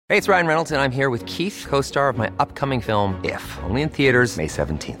Hey, it's Ryan Reynolds, and I'm here with Keith, co-star of my upcoming film, If, only in theaters May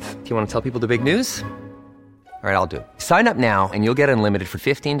 17th. Do you want to tell people the big news? All right, I'll do it. Sign up now and you'll get unlimited for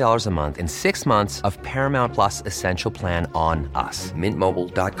 $15 a month and 6 months of Paramount Plus Essential Plan on us.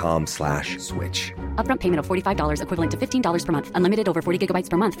 MintMobile.com/switch. Upfront payment of $45 equivalent to $15 per month. Unlimited over 40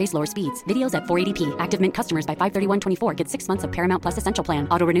 gigabytes per month. Face lower speeds. Videos at 480p. Active Mint customers by 531.24 get 6 months of Paramount Plus Essential Plan.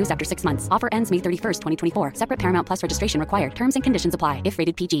 Auto renews after 6 months. Offer ends May 31st, 2024. Separate Paramount Plus registration required. Terms and conditions apply if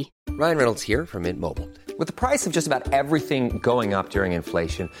rated PG. Ryan Reynolds here from Mint Mobile. With the price of just about everything going up during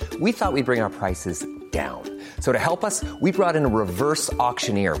inflation, we thought we'd bring our prices down. So to help us, we brought in a reverse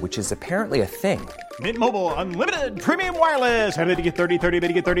auctioneer, which is apparently a thing. Mint Mobile Unlimited Premium Wireless. How to get 30, 30, bit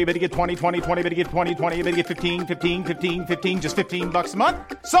to get 30, bit to get 20, 20, 20, bit to get 20, 20, bit to get 15, 15, 15, 15, just $15 a month?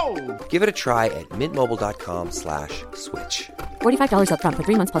 Sold! Give it a try at mintmobile.com/switch. $45 upfront for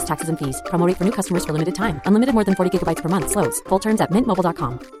 3 months plus taxes and fees. Promo rate for new customers for limited time. Unlimited more than 40 gigabytes per month. Slows full terms at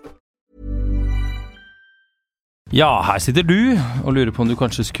mintmobile.com. Ja, her sitter du og lurer på om du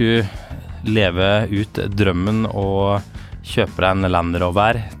kanskje skulle leve ut drømmen og kjøpe deg en Land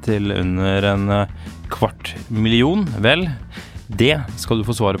Rover til under en 250 000. Vel, det skal du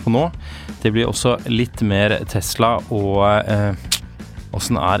få svaret på nå. Det blir også litt mer Tesla og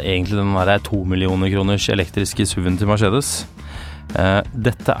hvordan egentlig den der 2 millioner kroners elektriske SUV-en til Mercedes.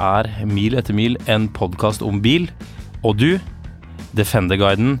 Dette Mil etter mil, en podcast om bil, og du,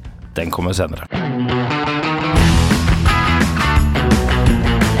 Defender-guiden, den kommer senere.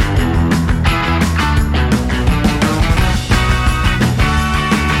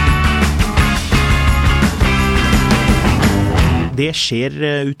 Det skjer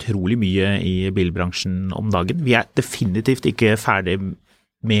utrolig mye i bilbransjen om dagen. Vi definitivt ikke ferdig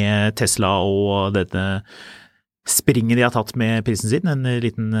med Tesla og dette springen de har tatt med prisen sin.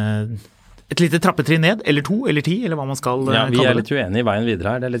 Et lite trappetrinn ned, eller 2, eller 10, eller hva man skal kalle det. Ja, vi litt uenige i veien videre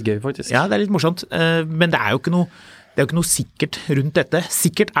her. Det litt gøy faktisk. Ja, det litt morsomt. Men det jo ikke noe sikkert rundt dette.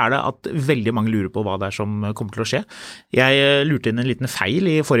 Sikkert det at veldig mange lurer på hva det som kommer til å skje. Jeg lurte inn en liten feil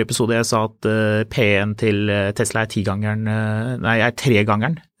i forrige episode. Jeg sa at P1 til Tesla 3-gangeren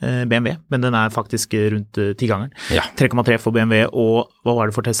BMW, men den faktisk rundt 10-gangeren. Ja. 3,3 for BMW, og hva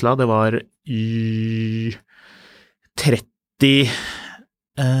var det for Tesla? Det var 30...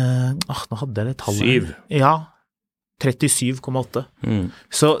 nå hadde jeg det tallet. 7. Ja, 37,8.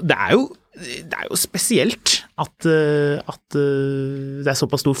 Så det jo spesielt at det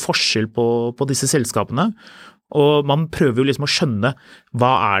såpass stor forskjell på disse selskapene, og man prøver jo liksom å skjønne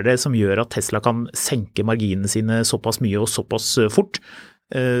hva det som gjør at Tesla kan senke marginene sine såpass mye og såpass fort.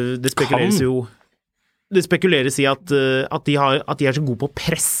 Det spekuleres i at de så gode på å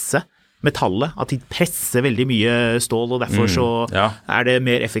presse metallet, at de presser veldig mye stål, og derfor så det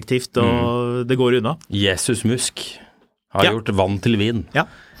mer effektivt, og det går unna. Jesus Musk har gjort vann til vin. Ja.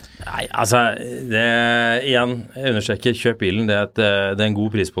 Nei, altså, igjen, jeg understreker, kjøp bilen, det en god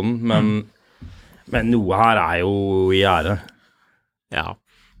pris på den, men noe her jo i ære. Ja.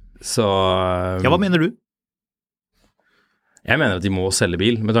 Så... Ja, hva mener du? Jeg mener at de må selge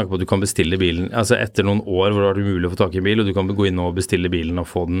bil, med tanke på at du kan bestille bilen, altså etter noen år hvor det har vært umulig å få tak i en bil, og du kan gå inn og bestille bilen og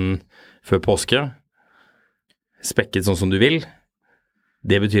få den før påske, spekket sånn som du vil.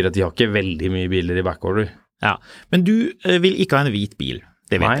 Det betyr at de har ikke veldig mye biler i backorder. Ja, men du vil ikke ha en hvit bil.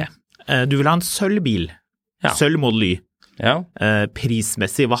 Det vet jeg. Du vil ha en sølvbil. Ja. Sølv Model Y. Ja.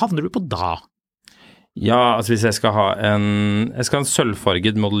 Prismessig, hva havner du på da? Ja, altså hvis jeg skal ha en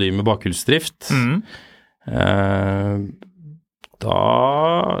sølvfarget Model Y med bakhjulsdrift,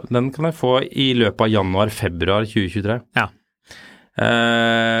 den kan jeg få i løpet av januar-februar 2023. Ja.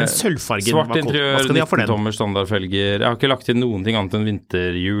 En sølvfargen, svart interiør, hva skal de ha for den? 19-tommer standardfelger. Jeg har ikke lagt til noen ting annet enn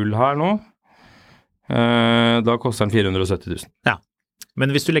vinterhjul her nå. Da koster den 470 000. Ja. Men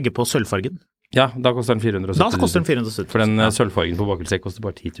hvis du legger på sølvfargen? Ja, da koster den 470 000. Da koster den 470 000. For den sølvfargen på bakhjulstrekk koster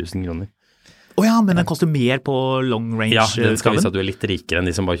bare 10 000 kroner. Ja, men den koster mer på long range. Ja, den skal vise at du litt rikere enn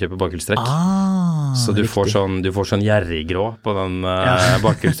de som bare kjøper bakhjulstrekk. Så du får sånn gjerriggrå på den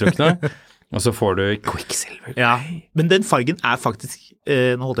bakhjulstrukkene, og så får du Quicksilver. Ja, men den fargen faktisk,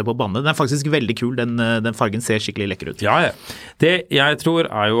 nå holdt jeg på å banne, den faktisk veldig kul, den fargen ser skikkelig lekker ut. Ja. Det jeg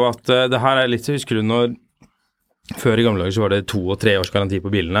tror jo at det her litt, så husker du når før i gamle dager så var det 2 og 3 års garanti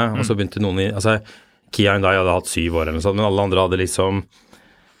på bilene, og så begynte noen altså Kia Hyundai hadde hatt 7 år eller noe sånt, men alle andre hadde liksom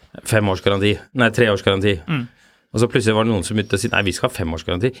 3 års garanti. Og så plutselig var det noen som begynte å si, nei, vi skal ha 5 års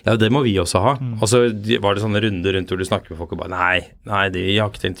garanti. Ja, det må vi også ha. Og så var det sånne runder rundt hvor du snakker med folk og bare, nei, de har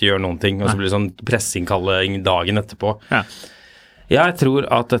ikke tenkt å gjøre noen ting. Og så blir det sånn pressingkalling dagen etterpå. Ja. Jeg tror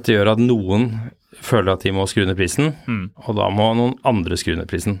at dette gjør at noen føler at de må skru ned prisen, og da må noen andre skru ned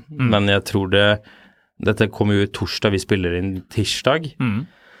prisen. Men jeg tror dette kommer jo torsdag, vi spiller inn tirsdag.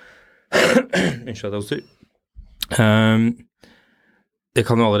 Unnskyld at jeg hoster. Det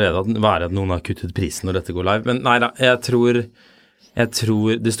kan jo allerede være at noen har kuttet prisen når dette går live, men nei da, jeg tror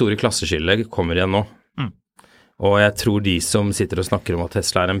det store klasseskillet kommer igjen nå. Og jeg tror de som sitter og snakker om at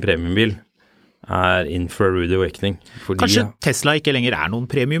Tesla en premiumbil, in for a rude awakening. Kanskje Tesla ikke lenger noen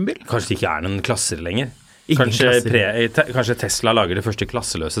premiumbil? Kanskje det ikke noen klasser lenger. Kanskje Tesla lager det første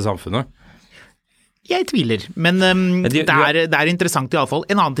klasseløse samfunnet. Jeg tviler, men det er interessant i alle fall.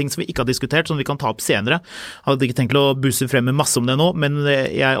 En annen ting som vi ikke har diskutert, som vi kan ta opp senere, jeg hadde ikke tenkt å busse frem med masse om det nå, men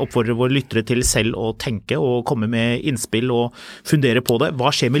jeg oppfordrer våre lyttere til selv å tenke og komme med innspill og fundere på det.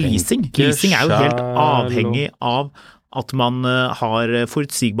 Hva skjer med leasing? Leasing jo helt avhengig av at man har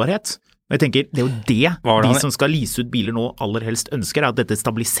forutsigbarhet. Og jeg tenker, det jo de som skal lease ut biler nå aller helst ønsker, at dette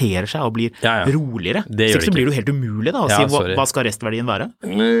stabiliserer seg og blir roligere. Så blir det jo helt umulig da, å si hva skal restverdien være?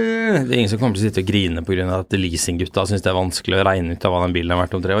 Det ingen som kommer til å sitte og grine på grunn av at leasinggutta synes det vanskelig å regne ut av hva den bilen har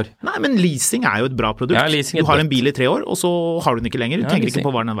vært om 3 år. Nei, men leasing jo et bra produkt. Du har en bil i 3 år, og så har du den ikke lenger. Du tenker ikke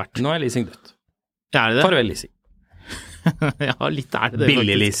på hva den har vært. Nå leasing dødt. Det? Farvel leasing. Ja, litt det.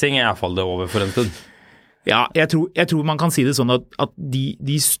 Billig leasing i hvert fall det over for en stund. Ja, jeg tror man kan si det sånn at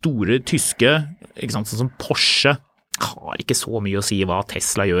de store tyske, ikke sant, sånn som Porsche, har ikke så mye å si hva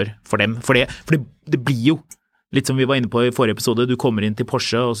Tesla gjør for dem. For det blir jo, litt som vi var inne på i forrige episode, du kommer inn til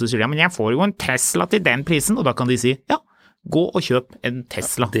Porsche og så sier de, ja, men jeg får jo en Tesla til den prisen, og da kan de si, ja, gå og kjøp en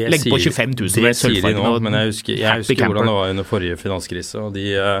Tesla. Legg på 25 000. Det sier de nå, men jeg husker hvordan det var under forrige finanskrise, og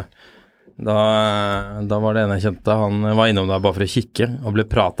da var det en jeg kjente, han var innom der bare for å kikke og ble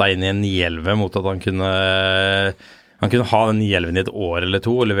pratet inn i en 911 mot at han kunne ha den 911 i et år eller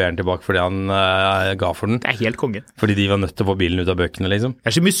 2 og levere den tilbake fordi han ga for den. Det helt konge. Fordi de var nødt til å få bilen ut av bøkene, liksom.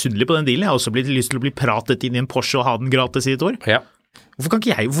 Jeg så misunnelig på den dealen. Jeg har også lyst til å bli pratet inn i en Porsche og ha den gratis i et år. Ja. Hvorfor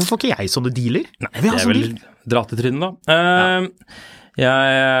får ikke jeg sånne dealer? Nei, det vel dratetrynnen da.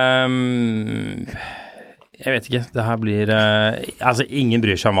 Jeg vet ikke, det her blir altså ingen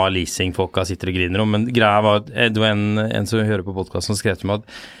bryr seg om hva leasingfolka sitter og griner om, men greia var det var en som hører på podcasten som skrev til meg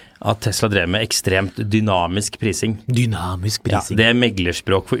at Tesla drev med ekstremt dynamisk prising. Dynamisk prising? Ja, det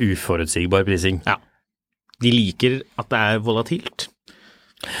meglerspråk for uforutsigbar prising. Ja, de liker at det volatilt.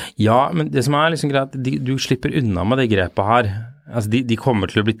 Ja, men det som liksom greit, du slipper unna med det grepet her. Altså, de kommer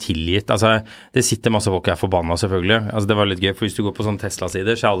til å bli tilgitt. Altså, det sitter masse folk forbanna selvfølgelig. Altså, det var litt gøy, for hvis du går på sånne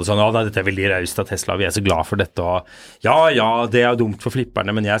Tesla-sider, så alle sånn, nei, dette veldig raust av Tesla, vi så glad for dette, og ja, det dumt for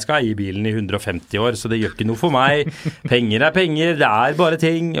flipperne, men jeg skal eie bilen i 150 år, så det gjør ikke noe for meg. Penger penger, det bare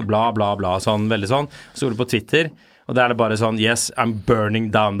ting, bla, bla, bla, sånn, veldig sånn. Så går du på Twitter, og det det bare sånn, yes, I'm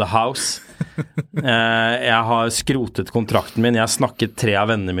burning down the house. Jeg har skrotet kontrakten min, jeg har snakket 3 av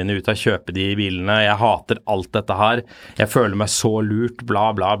vennene mine ut av å kjøpe de bilene, jeg hater alt dette her, jeg føler meg så lurt, bla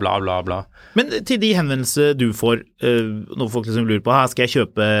bla bla bla bla. Men til de henvendelser du får, når folk liksom lurer på, her skal jeg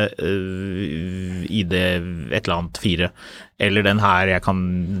kjøpe ID et eller annet 4, eller den her jeg kan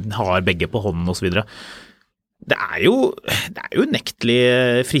ha begge på hånden og så videre. Det jo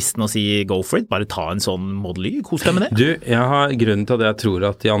nektelig fristende å si go for it, bare ta en sånn Model Y, kos deg med det. Du, jeg har grunnen til at jeg tror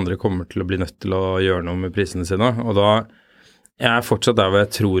at de andre kommer til å bli nødt til å gjøre noe med prisene sine, og da jeg fortsatt der hvor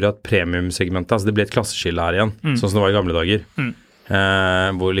jeg tror at premiumsegmentet, altså det blir et klasseskille her igjen, sånn som det var i gamle dager,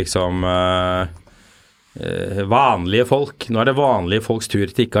 hvor liksom vanlige folk, nå det vanlige folks tur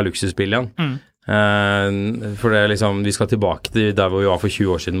til ikke å ha luksusbil igjen, for det liksom, vi skal tilbake til der hvor vi var for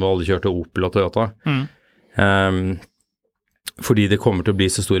 20 år siden, hvor alle kjørte Opel og Toyota, fordi det kommer til å bli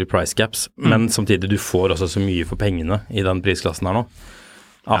så store price gaps, men samtidig du får også så mye for pengene i den prisklassen her nå,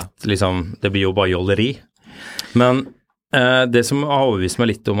 at liksom, det blir jo bare jolleri. Men det som har overbevist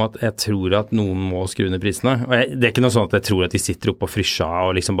meg litt om at jeg tror at noen må skru ned prisene, og det ikke noe sånn at jeg tror at de sitter oppe på frysja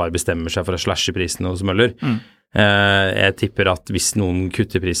og liksom bare bestemmer seg for å slashe prisene og smøller. Jeg tipper at hvis noen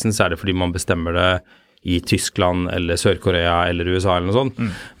kutter prisen, så det fordi man bestemmer det i Tyskland eller Sør-Korea eller USA eller noe sånt.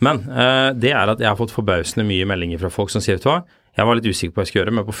 Men det at jeg har fått forbausende mye meldinger fra folk som sier, vet du hva, jeg var litt usikker på hva jeg skulle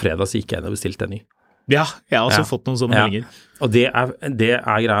gjøre, men på fredag så gikk jeg inn og bestilte en ny. Ja, jeg har også fått noen sånne meldinger. Og det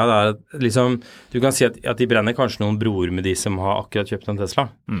greia, at liksom, du kan si at de brenner kanskje noen broer med de som har akkurat kjøpt en Tesla,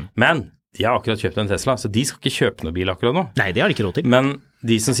 men de har akkurat kjøpt en Tesla, så de skal ikke kjøpe noen bil akkurat nå. Nei, det har de ikke råd til. Men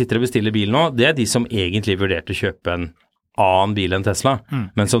de som sitter og bestiller bil nå, det de som egentlig vurderte å kjøpe en annen bil enn Tesla,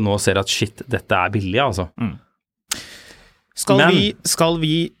 men som nå ser at shit, dette billig, altså. Skal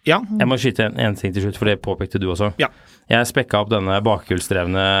vi, ja? Jeg må skyte en ting til slutt, for det påpekte du også. Ja. Jeg spekket opp denne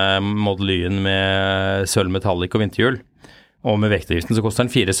bakhjulsdrevne Model Y-en med sølv metallic og vinterhjul, og med vektavgiften så koster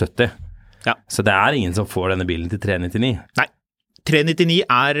den 470. Ja. Så det ingen som får denne bilen til 399. Nei. 399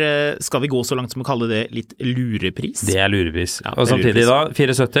 skal vi gå så langt som å kalle det litt lurepris? Det lurepris. Ja, og samtidig da,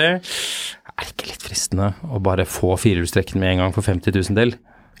 470, det ikke litt fristende å bare få firehjulstrekken med en gang for 50 000 til?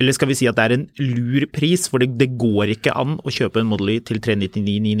 Eller skal vi si at det en lur pris, for det går ikke an å kjøpe en Model Y til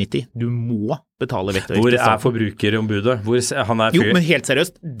 399,990. Du må betale vektavgift. Hvor forbrukerombudet? Han Jo, men helt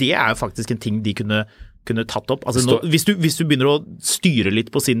seriøst, det jo faktisk en ting de kunne tatt opp. Altså hvis du begynner å styre litt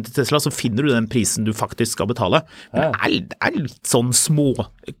på sin Tesla, så finner du den prisen du faktisk skal betale. Men det litt sånn små,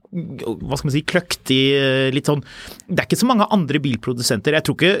 hva skal man si, kløktig, litt sånn, det ikke så mange andre bilprodusenter. Jeg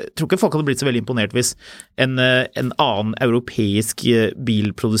tror ikke folk hadde blitt så veldig imponert hvis en annen europeisk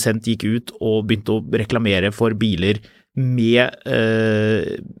bilprodusent gikk ut og begynte å reklamere for biler med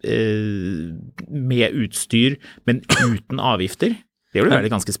utstyr, men uten avgifter. Det ville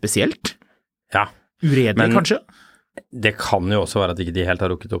være ganske spesielt. Ja. Uredelig, kanskje? Det kan jo også være at ikke de helt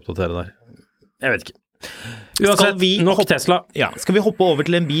har rukket å oppdatere der. Jeg vet ikke. Uansett, nok Tesla. Ja, skal vi hoppe over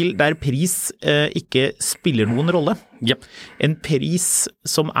til en bil der pris ikke spiller noen rolle? Yep. En pris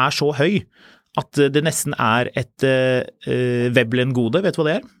som så høy at det nesten et Veblen-gode, vet du hva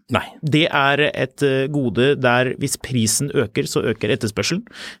det Nei. Det et gode der hvis prisen øker, så øker etterspørselen.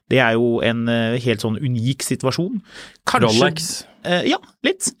 Det jo en helt sånn unik situasjon. Kanskje, Rolex? Ja,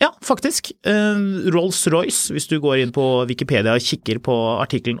 litt. Ja, faktisk. Rolls-Royce, hvis du går inn på Wikipedia og kikker på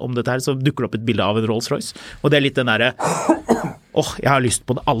artikkelen om dette her, så dukker det opp et bilde av en Rolls-Royce. Og det litt den derre jeg har lyst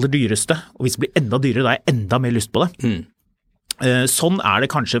på det aller dyreste, og hvis det blir enda dyrere, da har jeg enda mer lyst på det. Sånn det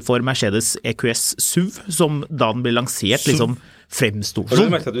kanskje for Mercedes EQS SUV, som da den ble lansert, liksom fremstod. Har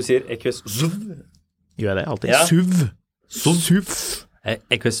du merket at du sier EQS SUV? Gjør jeg det alltid? Ja. SUV.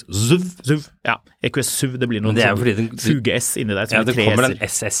 EQS SUV? SUV, ja. EQS SUV, det blir noen sånn fuge-S inni der. Ja, det kommer den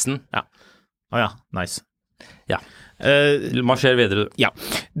SS-en. Ja. Åja, nice. Ja. Marsjer videre, du. Ja.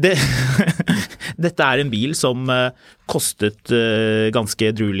 Dette en bil som kostet ganske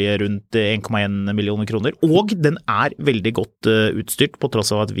edruelige rundt 1,1 millioner kroner, og den veldig godt utstyrt, på tross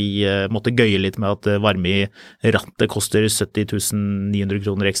av at vi måtte gøye litt med at varme i rattet koster 70.900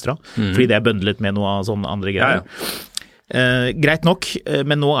 kroner ekstra, fordi det bøndlet med noe av sånne andre greier. Ja. Greit nok,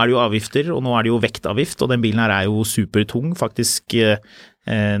 men nå det jo avgifter, og nå det jo vektavgift, og den bilen her jo supertung, faktisk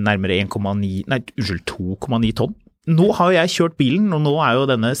nærmere 2,9 tonn. Nå har jeg kjørt bilen, og nå jo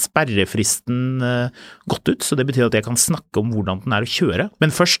denne sperrefristen gått ut, så det betyr at jeg kan snakke om hvordan den å kjøre. Men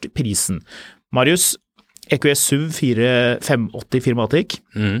først prisen. Marius, EQS SUV 580 firmatic,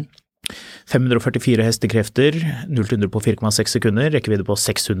 544 hestekrefter, 0-100 på 4,6 sekunder, rekkevidde på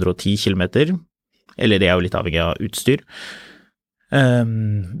 610 kilometer, eller det jo litt avhengig av utstyr.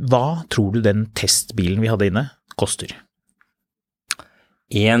 Hva tror du den testbilen vi hadde inne koster?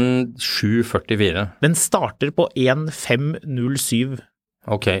 1,744. Den starter på 1,507.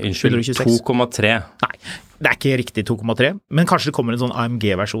 Ok, unnskyld, 2,3. Nei, det ikke riktig 2,3, men kanskje det kommer en sånn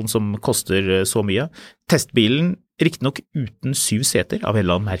AMG-versjon som koster så mye. Testbilen, riktig nok uten 7 seter, av en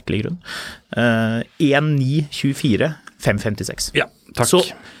eller annen merkelig grunn. 1,924, 556. Ja, takk. Så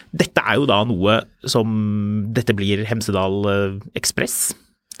dette jo da noe som, dette blir Hemsedal Express.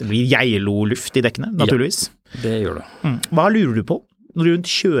 Det blir Geilo-luft i dekkene, naturligvis. Ja, det gjør det. Hva lurer du på rundt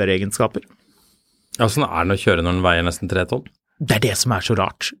kjøreegenskaper? Ja, sånn det å kjøre når den veier nesten 3 tonn? Det det som så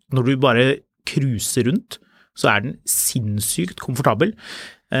rart. Når du bare cruiser rundt, så den sinnssykt komfortabel.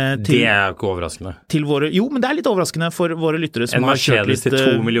 Det jo ikke overraskende. Jo, men det litt overraskende for våre lyttere som har kjørt litt... En Mercedes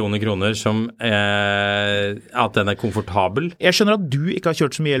til 2 millioner kroner som at den komfortabel. Jeg skjønner at du ikke har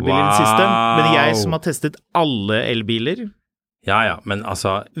kjørt så mye elbiler i det siste, men jeg som har testet alle elbiler... Ja, men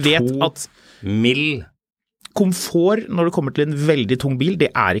altså... Vet at... Mill... Komfort når det kommer til en veldig tung bil, det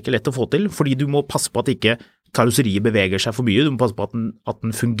ikke lett å få til, fordi du må passe på at ikke karosseriet beveger seg for mye, du må passe på at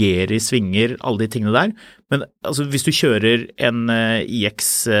den fungerer i svinger, alle de tingene der. Men altså, hvis du kjører en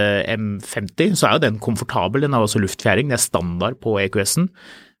iX M50, så jo den komfortabel, den har også luftfjæring, det standard på EQS-en,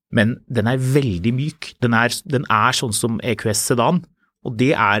 men den veldig myk, den sånn som EQS sedan, og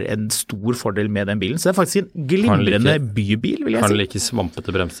det en stor fordel med den bilen, så det faktisk en glimrende bybil, vil jeg si. Kan den like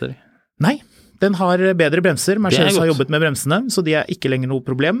svampete bremser? Nei. Den har bedre bremser, Mercedes har jobbet med bremsene, så de ikke lenger noe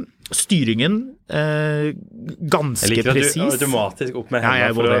problem. Styringen, ganske presis. Jeg liker at du automatisk opp med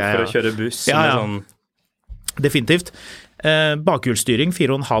hendene for å kjøre buss. Ja. Sånn. Definitivt. Bakhjulsstyring,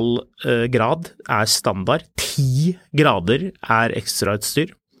 4,5 grad standard. 10 grader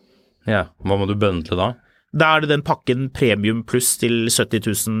ekstrautstyr. Ja, hva må du bøndle da? Da det den pakken premium pluss til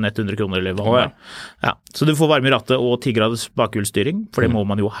 70.100 kroner eller hva. Ja. Så du får varme i rattet og 10 graders bakhjulsstyring, for det må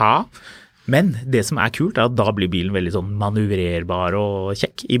man jo ha. Men det som kult at da blir bilen veldig sånn manøvrerbar og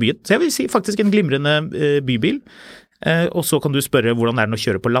kjekk i byen. Så jeg vil si faktisk en glimrende bybil. Og så kan du spørre hvordan den å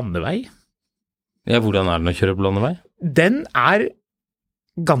kjøre på landevei? Ja, hvordan den å kjøre på landevei? Den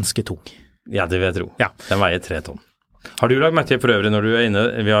ganske tung. Ja, det vil jeg tro. Ja. Den veier 3 tonn. Har du lagt merke til for øvrig når du inne,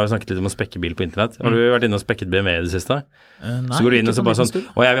 vi har snakket litt om å spekke bil på internett, har du vært inne og spekket BMW i det siste? Nei, så går du inn og så bare sånn,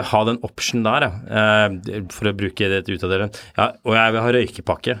 og jeg vil ha den option der, for å bruke det ut av dere. Ja, og jeg vil ha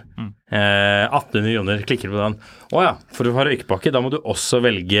røykepakke. 18 millioner, klikker du på den. Ja, for å ha røykepakke, da må du også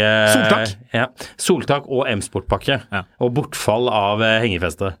velge Soltak. Ja, soltak og M-sportpakke. Ja. Og bortfall av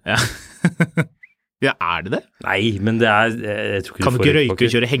hengefeste. Ja. Ja, det det? Nei, men det jeg tror ikke kan du ikke røyke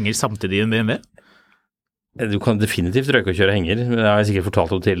og kjøre henger samtidig i en BMW? Du kan definitivt røyke og kjøre henger. Det har jeg sikkert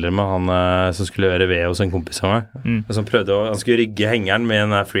fortalt om tidligere med han som skulle gjøre ved hos en kompis av meg. Som han skulle rygge hengeren med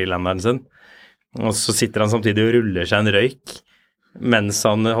den freelanderen sin. Og så sitter han samtidig og ruller seg en røyk mens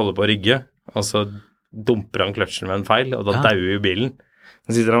han holder på å rygge. Og så dumper han kløtsjen med en feil, og da dauer jo bilen.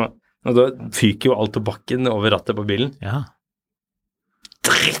 Og da fyker jo alt på bakken over rattet på bilen. Ja.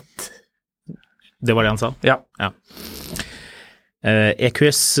 Dritt! Det var det han sa? Ja.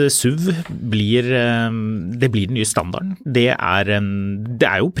 EQS SUV blir den nye standarden. Det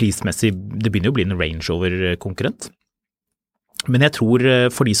er jo prismessig, det begynner jo å bli en Range Rover-konkurrent. Men jeg tror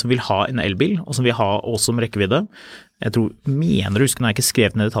for de som vil ha en elbil, og som vil ha også som rekkevidde, nå har jeg ikke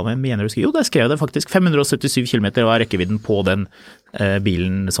skrevet ned detaljen, men jo, det skrev det faktisk, 577 km var rekkevidden på den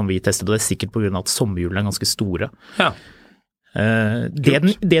bilen som vi testet, og det er sikkert på grunn av at sommerhjulene er ganske store. Ja. Det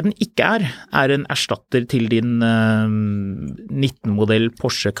den ikke er en erstatter til din 19-modell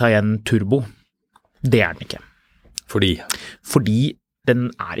Porsche Cayenne Turbo. Det er den ikke. Fordi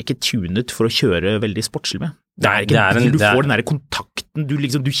den er ikke tunet for å kjøre veldig sportslig med. Du får den der kontakten, du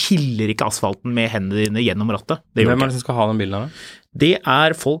killer ikke asfalten med hendene dine gjennom rattet. Hvem er det som skal ha den bilen her? Det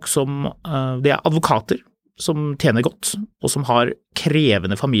er folk det er advokater som tjener godt, og som har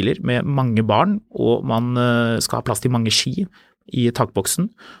krevende familier med mange barn, og man skal ha plass til mange ski i takboksen.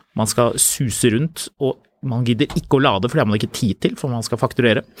 Man skal suse rundt, og man gidder ikke å lade, for det har man ikke tid til, for man skal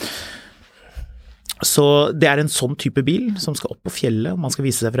fakturere. Så det er en sånn type bil som skal opp på fjellet, og man skal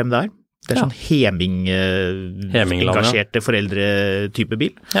vise seg frem der. Det er sånn engasjerte foreldre-type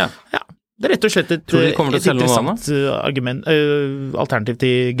bil. Ja. Det er rett og slett et interessant argument, alternativ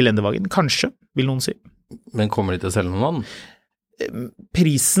til Gelendewagen. Kanskje, vil noen si. Men kommer de til å selge noen annen?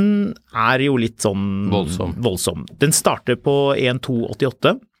 Prisen er jo litt sånn voldsom. Den starter på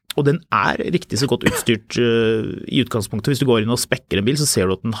 1,288, og den er riktig så godt utstyrt i utgangspunktet. Hvis du går inn og spekker en bil, så ser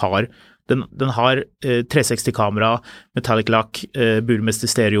du at den har 360-kamera, metallic lock, burmester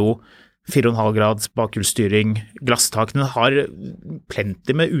stereo, 4,5 grads bakhjulsstyring, glasstak. Den har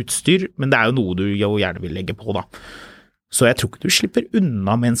plenty med utstyr, men det er jo noe du jo gjerne vil legge på da. Så jeg tror ikke du slipper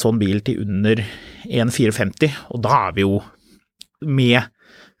unna med en sånn bil til under 1,450, og da er vi jo med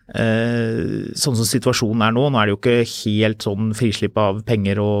sånn som situasjonen er nå. Nå er det jo ikke helt sånn frislipp av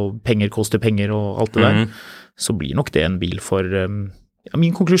penger, og penger koster penger og alt det der. Så blir nok det en bil for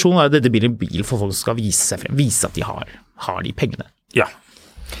min konklusjon er at dette blir en bil for folk som skal vise seg frem, vise at de har de pengene. Ja,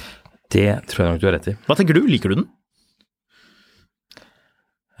 det tror jeg nok du har rett i. Hva tenker du? Liker du den?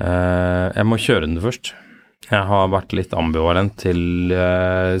 Jeg må kjøre den først. Jeg har vært litt ambivalent til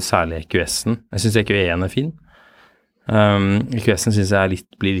særlig EQS-en. Jeg synes EQ1 er fin. EQS-en synes jeg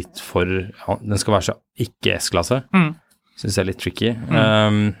blir litt for, den skal være så ikke S-klasse. Synes jeg er litt tricky.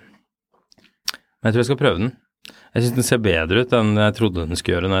 Men jeg tror jeg skal prøve den. Jeg synes den ser bedre ut enn jeg trodde den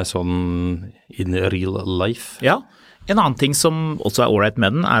skulle gjøre når jeg så den in real life. Ja. En annen ting som også er alright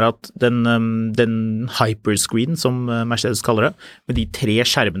med den, er at den hyperscreen, som Mercedes kaller det, med de 3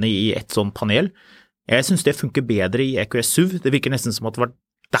 skjermene i et sånt panel, jeg synes det funker bedre i EQS SUV. Det virker nesten som at det var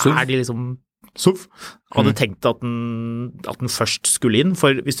der de liksom SUV hadde tenkt at den først skulle inn,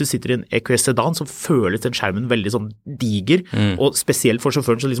 for hvis du sitter i en EQS sedan, så føles den skjermen veldig sånn diger, og spesielt for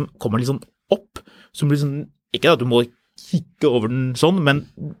sjåføren så liksom kommer den liksom opp, så blir liksom, ikke at du må kikke over den sånn, men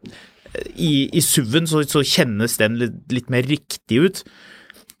i SUV-en så kjennes den litt mer riktig ut.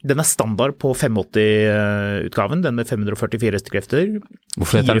 Den er standard på 580-utgaven, den med 544 hestekrefter.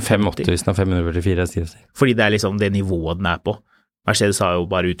 Hvorfor heter den 580 hvis den har 544 hestekrefter? Fordi det er liksom det nivået den er på. Mercedes har jo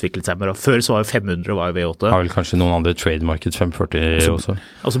bare utviklet seg mer, og før så var jo 500 var jo V8. Har vel kanskje noen andre trademarket 540 også.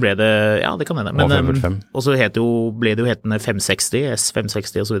 Og så ble det, ja det kan hende, men og så ble det jo hetende 560,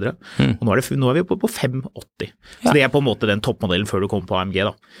 S560 og så videre. Og nå er vi på 580. Så det er på en måte den toppmodellen før du kommer på AMG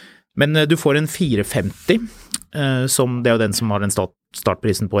da. Men du får en 450, som det er jo den som har den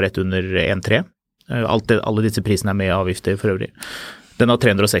startprisen på rett under 1,3. Alle disse prisene er med avgifter for øvrig. Den har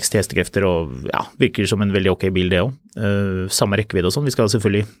 360 hestekrefter og ja, virker som en veldig ok bil det også. Samme rekkevidde og sånn. Vi skal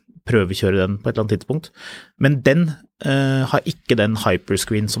selvfølgelig prøvekjøre den på et eller annet tidspunkt. Men den har ikke den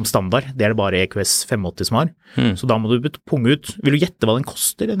hyperscreen som standard. Det er det bare EQS 580 som har. Så da må du punge ut. Vil du gjette hva den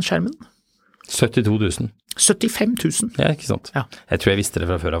koster, den skjermen? 72 000. 75 000. Ja, ikke sant. Ja. Jeg tror jeg visste det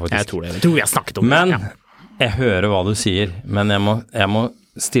fra før av, faktisk. Jeg tror vi har snakket om det. Men Jeg hører hva du sier, men jeg må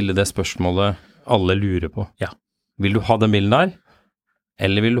stille det spørsmålet alle lurer på. Ja. Vil du ha den bilen der,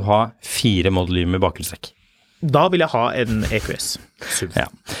 eller vil du ha 4 Model Y med bakhjulstrekk? Da vil jeg ha en EQS. Ja.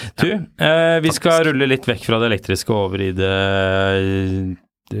 Du, vi skal rulle litt vekk fra det elektriske over i det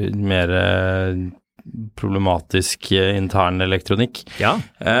mer problematisk intern elektronikk. Ja.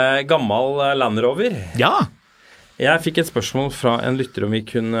 Gammel Land Rover. Ja. Jeg fikk et spørsmål fra en lytter om vi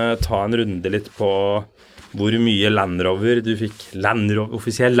kunne ta en runde litt på hvor mye Land Rover du fikk. Hvorfor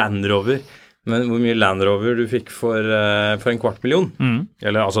sier jeg Land Rover? Men hvor mye Land Rover du fikk for 250,000.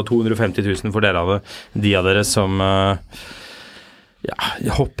 Eller altså 250 000 for de av dere som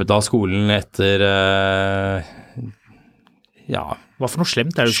hoppet av skolen etter Hva for noe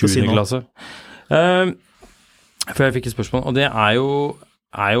slemt det du skal si nå? Klasse. For jeg fikk et spørsmål, og det er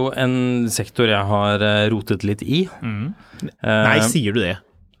jo en sektor jeg har rotet litt i. Nei, sier du det?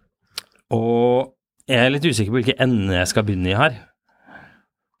 Og jeg er litt usikker på hvilke ende jeg skal begynne i her.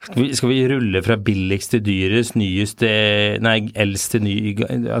 Skal vi rulle fra billigst til dyrest, nyest til eldst til ny,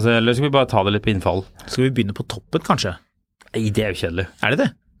 altså, eller skal vi bare ta det litt på innfall? Skal vi begynne på toppen, kanskje? Nei, det er jo kjedelig. Er det det?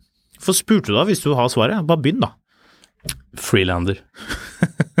 For spurte du da, hvis du har svaret? Bare begynn da. Freelander.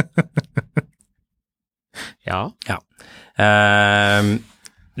 Ja.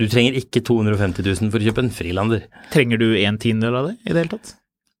 Du trenger ikke 250 000 for å kjøpe en Freelander. Trenger du 1/10 av det i det hele tatt?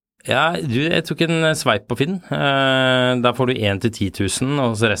 Ja, jeg tok en sveip på Finn. Der får du 1 til 10 000,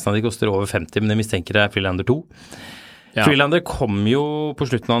 og så resten av de koster over 50, men jeg mistenker det er Freelander 2. Ja. Freelander kom jo på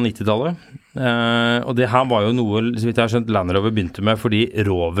slutten av 90-tallet, og det her var jo noe, så vidt jeg har skjønt, Land Rover begynte med fordi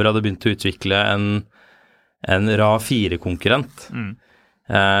Rover hadde begynt å utvikle en RAV4-konkurrent.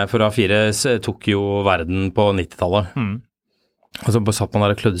 For RAV4 tok jo verden på 90-tallet. Og så satt man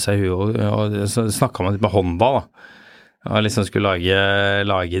der og klødde seg i huet, og så snakket man litt med Honda da. Og liksom skulle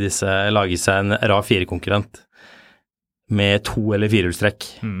lage seg en RAV4-konkurrent med 2 eller 4-hjulstrekk.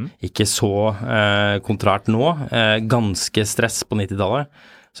 Ikke så kontrært nå, ganske stress på 90-tallet.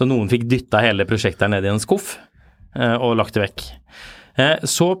 Så noen fikk dyttet hele prosjektet ned i en skuff og lagt det vekk.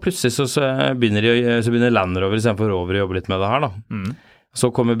 Så plutselig så begynner Land Rover i stedet for Rover å jobbe litt med det her da.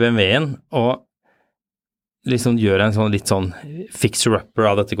 Så kommer BMW-en og liksom gjør en litt sånn fixer-upper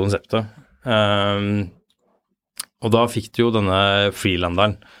av dette konseptet. Og da fikk du jo denne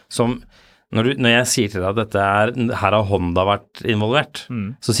Freelanderen, som når jeg sier til deg at her har Honda vært involvert,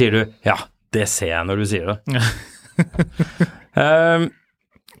 så sier du, ja, det ser jeg når du sier det.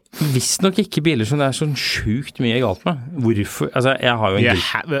 Visst nok ikke biler som det er sånn sjukt mye galt med. Hvorfor? Altså, jeg har jo en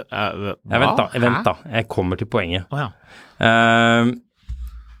Vent da, jeg kommer til poenget.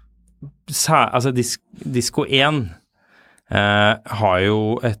 Altså, Disco 1 har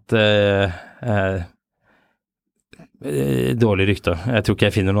jo et dårlig rykte. Jeg tror ikke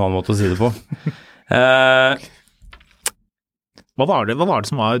jeg finner noen annen måte å si det på. Hva var det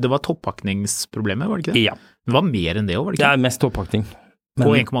som var? Det var toppakningsproblemet, var det ikke det? Ja. Det var mer enn det også, var det ikke? Det er mest toppakning.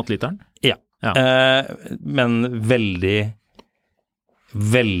 På 1,8 literen? Ja. Men veldig,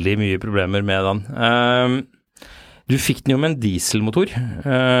 veldig mye problemer med den. Du fikk den jo med en dieselmotor.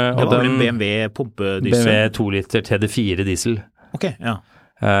 Det var en BMW pumpediesel? BMW 2 liter TD4 diesel. Ok, ja.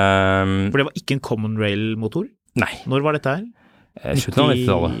 For det var ikke en Common Rail-motor? Nei. Når var dette her? Slutten av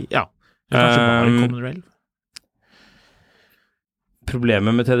 90-tallet. Ja, det kanskje var en Common Rail.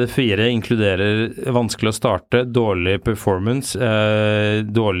 Problemet med TD4 inkluderer vanskelig å starte, dårlig performance,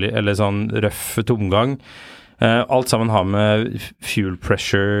 dårlig, eller sånn røff tomgang. Alt sammen har med fuel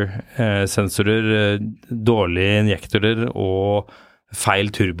pressure sensorer, dårlige injektorer og feil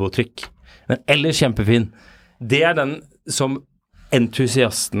turbotrykk. Men ellers kjempefin. Det er den som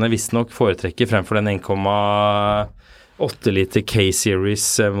entusiastene visstnok foretrekker fremfor den 1,8 liter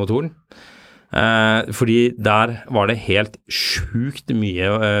K-Series-motoren. Fordi der var det helt sjukt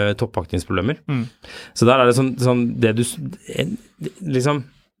mye toppakningsproblemer. Så der er det sånn det du liksom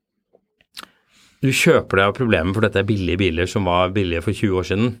du kjøper deg av problemet for dette er billige biler som var billige for 20 år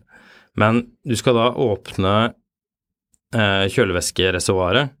siden, men du skal da åpne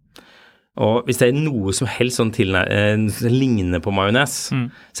kjølevæskereservoaret, og hvis det er noe som helst sånn ligner på majones,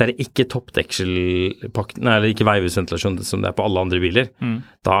 så er det ikke toppdeksel, eller ikke veivhusventilasjon som det er på alle andre biler.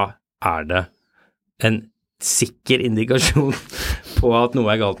 Da er det en sikker indikasjon på at noe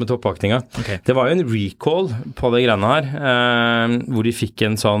er galt med toppakninga. Okay. Det var jo en recall på det greiene her, hvor de fikk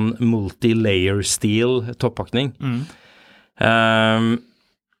en sånn multi-layer steel toppakning.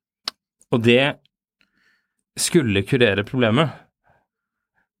 Og det skulle kurere problemet.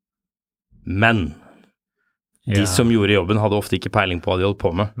 Men de som gjorde jobben hadde ofte ikke peiling på hva de holdt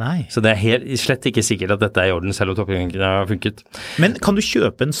på med. Nei. Så det er slett ikke sikkert at dette er i orden selv om toppakningen har funket. Men kan du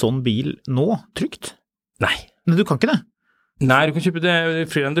kjøpe en sånn bil nå, trygt? Nei. Men du kan ikke det? Nei, du kan kjøpe det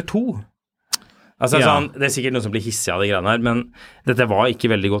Freelander 2. Altså, Ja. sånn, det er sikkert noen som blir hissig av de greiene her, men dette var ikke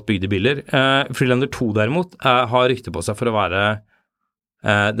veldig godt bygde biler. Freelander 2 derimot har rykte på seg for å være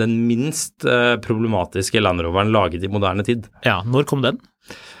den minst problematiske Land Roveren laget i moderne tid. Ja, når kom den?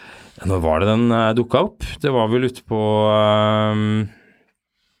 Når var det den dukket opp? Det var vel ute på...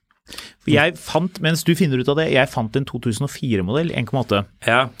 Jeg fant, mens du finner ut av det, jeg fant en 2004-modell, 1,8,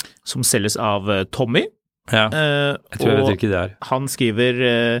 Ja, som selges av Tommy. ja. Jeg tror jeg vet ikke det er. Han skriver,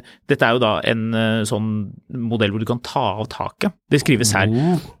 dette er jo da en sånn modell hvor du kan ta av taket. Det skrives her,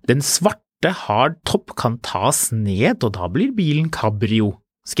 den svarte hardtop kan tas ned, og da blir bilen cabrio,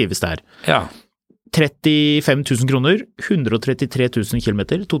 skrives det her. Ja. 35 000 kroner, 133 000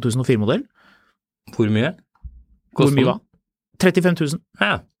 kilometer, 2004-modell. Hvor mye? Hvor mye var? 35 000.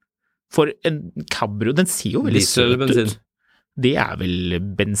 Ja. For en cabrio, den ser jo veldig Diesel eller søt bensin? ut. Det er vel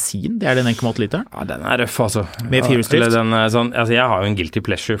bensin, det er den 1,8 literen. Ja, den er røff, altså. Med firehjulsdrift? Eller den er sånn, altså jeg har jo en guilty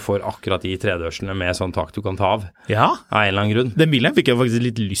pleasure for akkurat de tredørsene med sånn tak du kan ta av, Ja, av en eller annen grunn. den bilen fikk jeg faktisk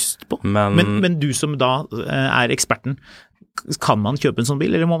litt lyst på. Men du som da er eksperten, kan man kjøpe en sånn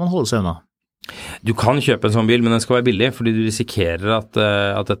bil, eller må man holde seg unna? Du kan kjøpe en sånn bil, men den skal være billig, fordi du risikerer at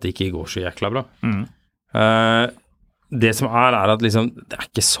dette ikke går så jækla bra. Det som er at liksom, det er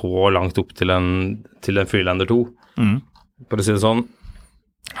ikke så langt opp til en Freelander 2. For å si det sånn,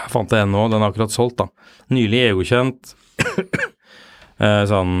 jeg fant det en nå, den er akkurat solgt da. Nylig EU-kjent,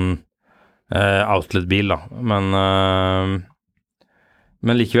 sånn outlet-bil da, men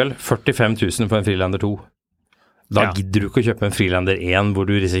likevel 45 000 for en Freelander 2. Da gidder du ikke å kjøpe en Freelander 1 hvor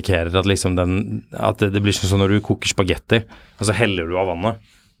du risikerer at, liksom at det blir sånn når du koker spagetti, og så heller du av vannet.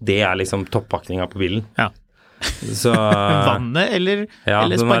 Det er liksom toppakninga på bilen. Ja. Så, Vannet eller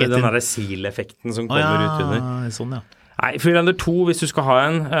spagettien? Den der sil-effekten som kommer ut under. Sånn, ja. Nei, Freelander 2, hvis du skal ha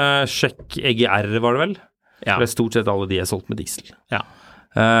en, sjekk EGR var det vel? Ja. For det er stort sett alle de er solgt med diesel. Ja.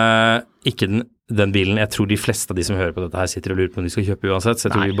 Ikke den bilen, jeg tror de fleste av de som hører på dette her sitter og lurer på om de skal kjøpe uansett, så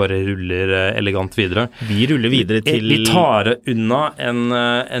jeg tror vi bare ruller elegant videre. Vi ruller videre til... Vi tar unna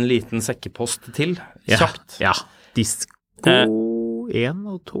en liten sekkepost til, kjapt. Ja, Disco 1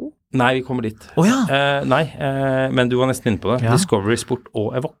 og 2? Nei, vi kommer dit. Ja. Nei, men du var nesten inne på det. Ja. Discovery Sport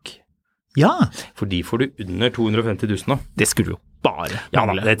og Evoque. Ja. For de får du under 250 000 nå. Det skulle jo bare Ja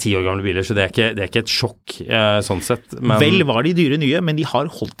da, det er 10 år gamle biler, så det er ikke et sjokk sånn sett. Men Vel var de dyre nye, men de har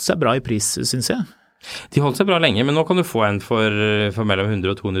holdt seg bra i pris, synes jeg. de holdt seg bra lenge, men nå kan du få en for mellom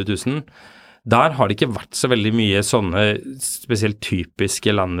 100 og 200 000. Der har det ikke vært så veldig mye sånne spesielt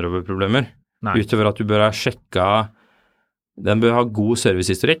typiske Land Rover-problemer. Utover at du bør ha sjekka, den bør ha god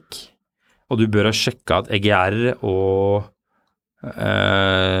servicehistorikk, og du bør ha sjekka at EGR og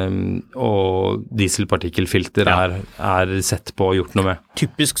dieselpartikkelfilter er sett på og gjort noe med.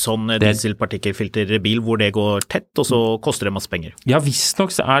 Typisk sånn dieselpartikkelfilterbil hvor det går tett, og så koster det masse penger. Ja,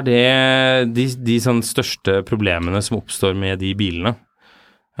 visstnok så er det de sånn største problemene som oppstår med de bilene,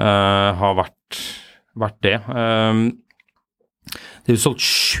 har vært det. Det er jo solgt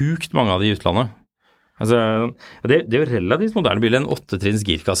sjukt mange av de i utlandet. Altså, det er jo relativt moderne bil, en 8-trinns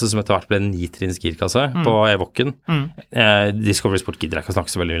girkasse som etter hvert ble en 9-trinns girkasse på Evoquen. Discovery Sport gidder jeg ikke å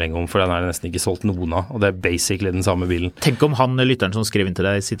snakke så veldig lenge om, for den er nesten ikke solgt noen av, og det er basically den samme bilen. Tenk om han lytteren som skrev inn til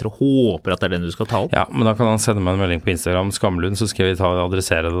deg sitter og håper at det er den du skal ta opp. Ja, men da kan han sende meg en melding på Instagram, Skamlund, så skal vi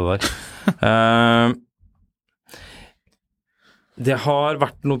adressere det der. Det har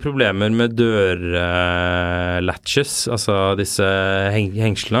vært noen problemer med dørlatches, altså disse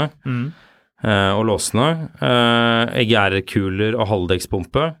hengslene. Og låsene, EGR-kuler og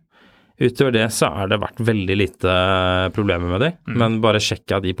halvdekkspumpe. Utover det så er det vært veldig lite problemer med det, men bare sjekk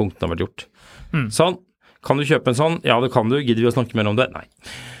at de punktene har vært gjort. Sånn, kan du kjøpe en sånn? Ja, det kan du. Gidder vi å snakke mer om det? Nei.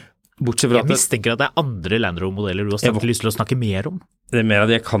 Bortsett fra Jeg mistenker at det er andre Land Rover-modeller du har lyst til å snakke mer om. Det er mer av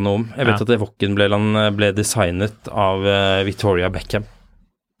det jeg kan om. Jeg vet at Evoquen ble designet av Victoria Beckham.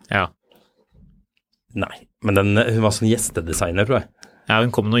 Ja. Nei, men hun var sånn gjestedesigner, tror jeg. Ja,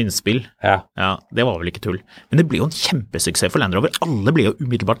 hun kom med noe innspill. Ja, det var vel ikke tull. Men det ble jo en kjempesuksess for Land Rover. Alle ble jo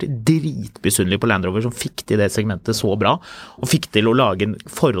umiddelbart dritbesunnelige på Land Rover som fikk til det segmentet så bra, og fikk til å lage en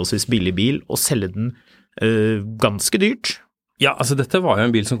forholdsvis billig bil og selge den ganske dyrt. Ja, altså dette var jo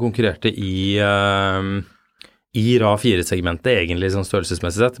en bil som konkurrerte i RAV4-segmentet, egentlig sånn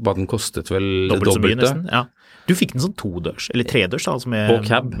størrelsesmessig sett, bare den kostet vel dobbelt så mye nesten, ja. Du fikk den sånn 2-dørs, eller 3-dørs, altså med... Og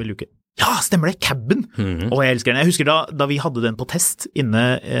cab. Ja, stemmer det, cabben. Og jeg elsker den. Jeg husker da vi hadde den på test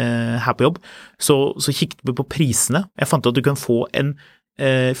inne her på jobb, så kikket vi på prisene. Jeg fant ut at du kan få en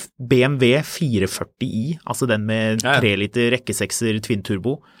BMW 440i, altså den med 3 liter rekkesekser twin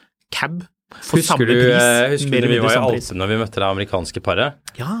turbo, cab For Husker samme du pris. når vi var i Alpen når vi møtte det amerikanske paret?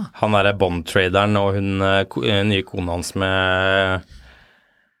 Ja. Han er bond-traderen og hun nye kona hans med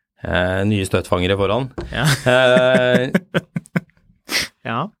nye støtfangere foran. Ja.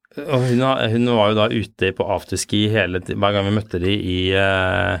 Ja. Og hun var jo da ute på afterski hver gang vi møtte de i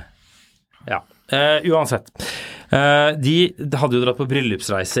uansett. De hadde jo dratt på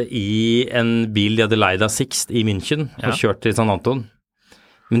bryllupsreise i en bil de hadde leid av Sixt i München og kjørt til San Anton.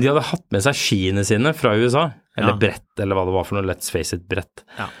 Men de hadde hatt med seg skiene sine fra USA, eller brett, eller hva det var for noe, let's face it, brett.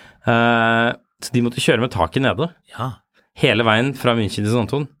 Ja. Så de måtte kjøre med taket nede. Ja. Hele veien fra München til San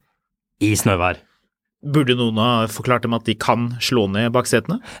Anton i snøvær. Burde noen ha forklart dem at de kan slå ned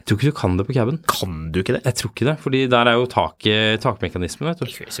baksetene? Jeg tror ikke du kan det på caben. Kan du ikke det? Jeg tror ikke det, fordi der er jo takmekanismen, vet du.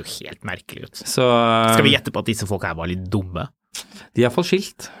 Det høres jo helt merkelig ut. Så, skal vi gjette på at disse folk her var litt dumme? De er iallfall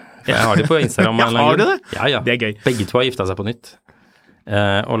skilt. Jeg har de på Instagram. Har du det? Ja. Det er gøy. Begge to har gifta seg på nytt.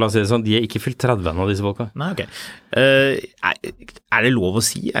 Og la oss si det sånn, de er ikke fylt 30 av disse folka. Nei, ok. Er det lov å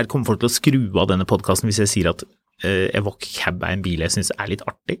si? Kommer folk til å skru av denne podcasten hvis jeg sier at Evoque Cab er en bil jeg synes er litt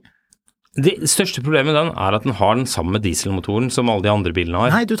artig? Det største problemet med den er at den har den samme dieselmotoren som alle de andre bilene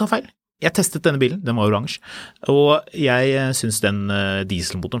har. Nei, du tar feil. Jeg testet denne bilen, den var oransje, og jeg synes den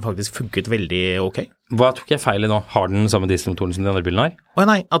dieselmotoren faktisk funket veldig ok. Hva tok jeg feil i nå? Har den samme dieselmotoren som de andre bilene har?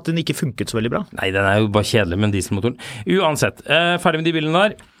 Nei, at den ikke funket så veldig bra. Nei, den er jo bare kjedelig med dieselmotoren. Uansett, ferdig med de bilene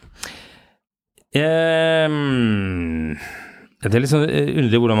der. Det er litt sånn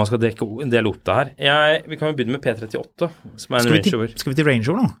underlig hvordan man skal dele opp det her. Vi kan jo begynne med P38, som er en Range Rover. Skal vi til Range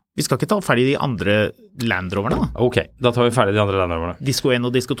Rover nå? Vi skal ikke ta ferdig de andre Land Roverne da? Ok, da tar vi ferdig de andre Land Roverne. Disco 1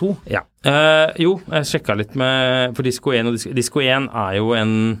 og Disco 2? Ja. Jo, jeg sjekket litt med, for Disco 1 og Disco 1 er jo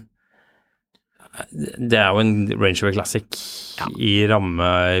det er jo en Range Rover Classic i ramme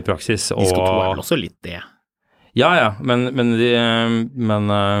i praksis. Disco 2 er vel også litt det. Ja, men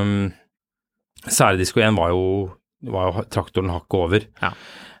særlig Disco 1 var jo traktoren hakket over. Ja.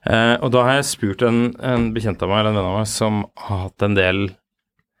 Og da har jeg spurt en bekjent av meg, eller en venn av meg, som har hatt en del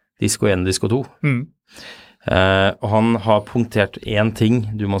Disco 1 og Disco 2. Og han har punktert én ting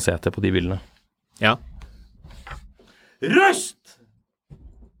du må se etter på de bildene. Ja. Røst!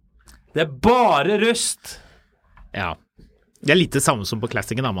 Det er bare røst! Ja. Det er litt det samme som på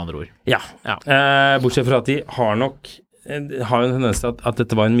Classicen, med andre ord. Ja. Bortsett fra at de har jo en tendens til at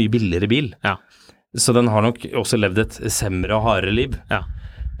dette var en mye billigere bil. Ja. Så den har nok også levd et semre og hardere liv. Ja.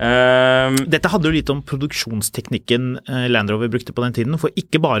 Dette handler jo litt om produksjonsteknikken Land Rover brukte på den tiden, for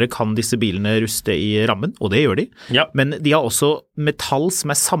ikke bare kan disse bilene ruste i rammen, og det gjør de, men de har også metall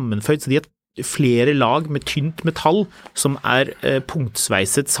som er sammenføyd, så de har flere lag med tynt metall som er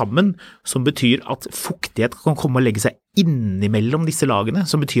punktsveiset sammen, som betyr at fuktighet kan komme og legge seg innimellom disse lagene,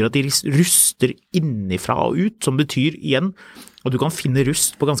 som betyr at de ruster innifra og ut, som betyr igjen at du kan finne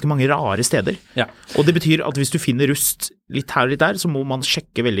rust på ganske mange rare steder. Ja. Og det betyr at hvis du finner rust litt her og litt der, så må man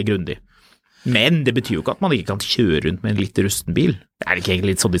sjekke veldig grundig. Men det betyr jo ikke at man ikke kan kjøre rundt med en litt rusten bil. Det er ikke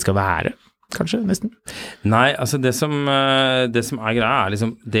egentlig litt sånn de skal være, kanskje, nesten. Nei, altså det som er greia er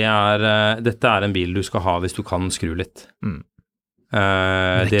liksom, dette er en bil du skal ha hvis du kan skru litt.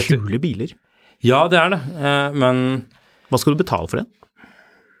 Det er kule biler. Ja, det er det, men... Hva skal du betale for den?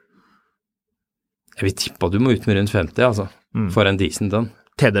 Jeg vil tippe at du må ut med rundt 50, altså, for en decent den.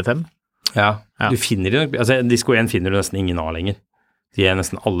 TD5? Ja, du finner det nok, altså Disco 1 finner du nesten ingen av lenger. De er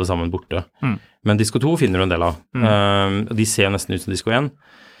nesten alle sammen borte. Men Disco 2 finner du en del av. Og de ser nesten ut som Disco 1.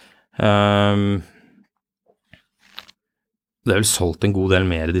 Det er vel solgt en god del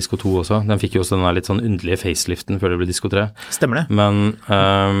mer i Disco 2 også. Den fikk jo også den der litt sånn underlige faceliften før det ble Disco 3. Stemmer det.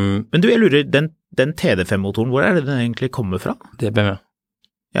 Men du, jeg lurer, den TD5-motoren, hvor er det den egentlig kommer fra? Det er BMW.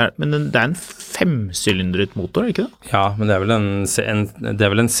 Ja, men det er en 5-sylindret motor, ikke det? Ja, men det er vel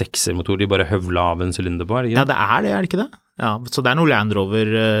en 6-motor de bare høvler av en sylinder på, er det ikke det? Ja, det er det ikke det? Ja, så det er noe Land Rover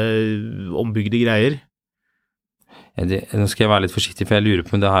ombygde greier. Nå skal jeg være litt forsiktig, for jeg lurer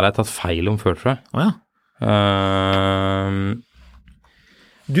på om det her er tatt feil om før, tror jeg. Åja.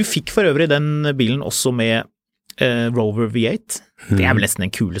 Du fikk for øvrig den bilen også med Rover V8. Det er vel nesten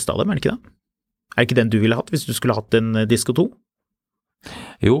den kuleste av dem, er det ikke det? Er det ikke den du ville hatt hvis du skulle hatt en Disco 2?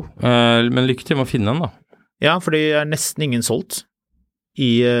 Jo, men lykke til med å finne den da. Ja, for det er nesten ingen solgt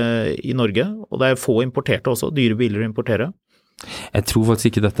i Norge, og det er få importerte også, dyre biler å importere. Jeg tror faktisk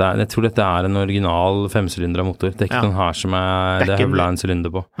ikke jeg tror dette er en original 5-sylindret motor. Det er ikke den her som det er høvlet en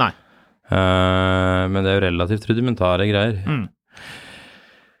sylinder på. Nei. Men det er jo relativt rudimentære greier.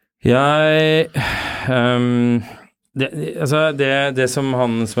 Det som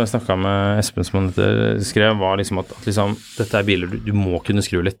jeg snakket med Espen som han skrev, var liksom at liksom, dette er biler du må kunne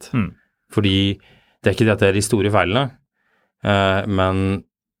skru litt. Fordi det er ikke det at det er de store feilene, men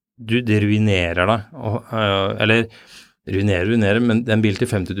det ruinerer deg, eller ruinerer, men det er en bil til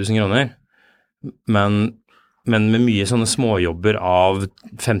 50 000 kroner, men med mye sånne småjobber av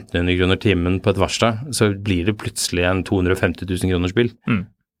 1500 kroner timen på et verksted, så blir det plutselig en 250 000 kroners bil.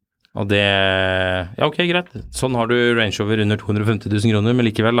 Og det, ja ok, greit, sånn har du Range Rover under 250 000 kroner, men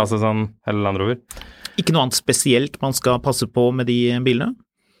likevel, altså sånn, eller Land Rover. Ikke noe annet spesielt man skal passe på med de bilene?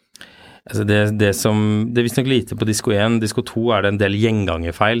 Altså det er visst nok lite på Disco 1, Disco 2 er det en del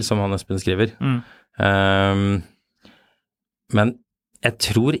gjengangerfeil, som han Espen skriver. Men jeg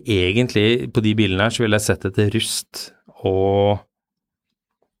tror egentlig på de bilene her så ville jeg sett etter rust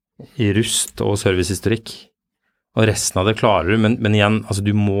og servicehistorikk. Og resten av det klarer du, men igjen, altså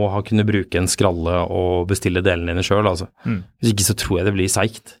du må kunne bruke en skralle og bestille delene dine selv, altså. Hvis ikke så tror jeg det blir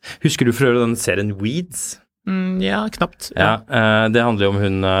seigt. Husker du for øvrig den serien Weeds? Ja, knapt. Ja, det handler jo om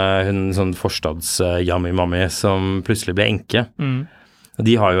hun sånn forstads yummy-mammy som plutselig ble enke.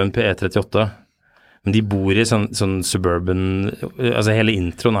 De har jo en P38, men de bor i sånn suburban, altså hele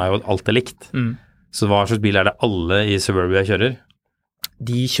introen er jo at alt er likt. Så hva slags bil er det alle i suburbia kjører?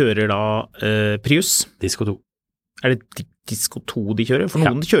 De kjører da Prius. Disco 2. Er det Disco 2 de kjører? For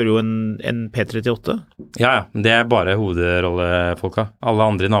noen kjører jo en P38. Ja, det er bare hovedrollefolka. Alle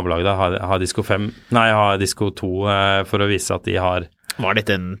andre i nabolaget har Disco 5, har Disco 2 for å vise at de har... Var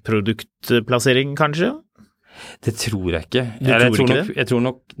dette en produktplassering, kanskje? Det tror jeg ikke. Jeg tror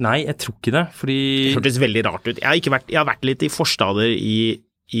nok, jeg tror ikke det, fordi... Det hørtes veldig rart ut. Jeg har vært litt i forstader i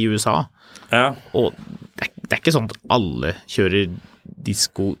USA, og det er ikke sånn at alle kjører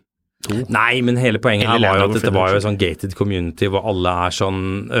Disco 2. Nei, men hele poenget her var jo at dette var jo sånn gated community hvor alle er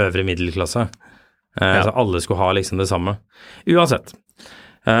sånn øvre middelklasse. Så alle skulle ha liksom det samme. Uansett.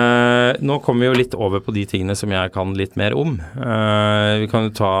 Nå kommer vi jo litt over på de tingene som jeg kan litt mer om. Vi kan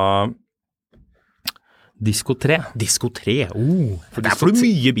jo ta Disco 3. Disco 3, der får du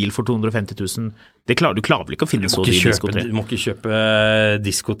mye bil for 250 000. Du klarer vel ikke å finne så dyr Disco 3? Du må ikke kjøpe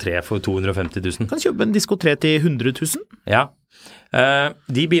Disco 3 for 250 000. Du kan kjøpe en Disco 3 til 100 000. Ja.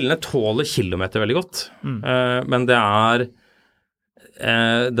 De bilene tåler kilometer veldig godt, men det er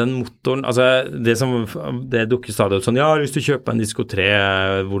den motoren, altså det dukker stadig ut sånn, hvis du kjøper en Disco 3,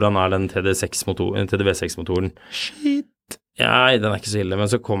 hvordan er den TDV6-motoren? Shit. Ja, den er ikke så ille, men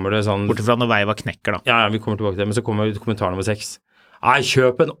så kommer det sånn... Bortsett fra når veiva knekker da. Ja, vi kommer tilbake til det, men så kommer kommentar nummer 6. Nei,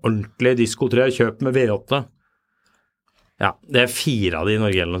 kjøp en ordentlig Disco 3, kjøp med V8. Ja, det er 4 av de i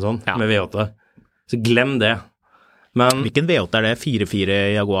Norge eller noe sånt, med V8. Så glem det. Men, hvilken V8 er det? 4.4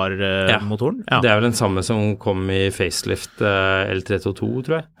 Jaguar-motoren? Ja, det er vel den samme som kom i facelift L322,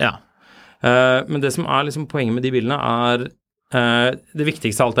 tror jeg. Ja. Men det som er liksom poenget med de bilene er, det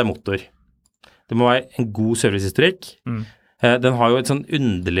viktigste av alt er motor. Det må være en god servicehistorikk. Den har jo et sånn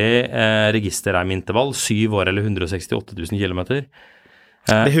underlig registerreimintervall, 7 år eller 168 000 kilometer.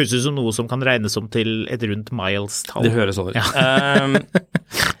 Det høres ut som noe som kan regnes om til et rundt miles-tall. Det høres sånn ut.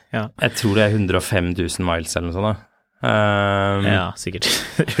 Jeg tror det er 105 000 miles eller noe sånt. Ja, sikkert.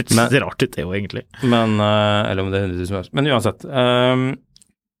 Det høres rart ut det jo egentlig. Eller om det er 100 000 miles. Men uansett,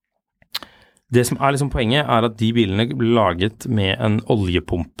 det som er liksom poenget er at de bilene blir laget med en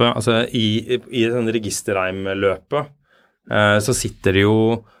oljepumpe, altså i sånn registerreimløpet, så sitter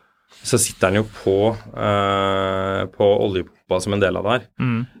den jo på oljepumpa som en del av det her.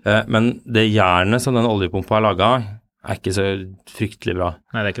 Men det jernet som den oljepumpa er laget av, er ikke så fryktelig bra.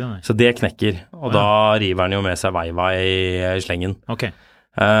 Nei, det er ikke det. Så det knekker, og da river den jo med seg veiva i slengen. Ok.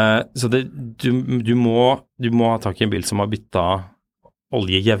 Så du må ha tak i en bil som har byttet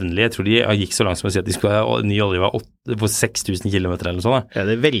olje jevnlig. Jeg tror de gikk så langt som å si at de skulle ha ny olje på 6000 kilometer eller noe sånt. Ja,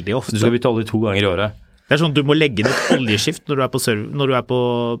 det er veldig ofte. Du skal bytte olje 2 ganger i året. Det er sånn at du må legge inn et oljeskift når du er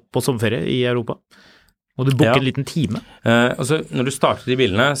på sommerferie i Europa. Og du booker en liten time. Og så når du starter de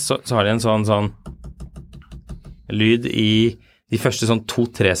bilene, så har de en sånn lyd i de første sånn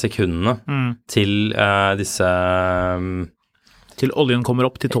 2-3 sekundene til disse til oljen kommer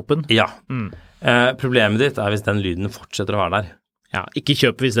opp til toppen? Ja. Problemet ditt er hvis den lyden fortsetter å være der. Ja, ikke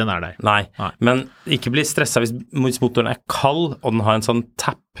kjøp hvis den er der. Nei. Men ikke bli stresset hvis motoren er kald, og den har en sånn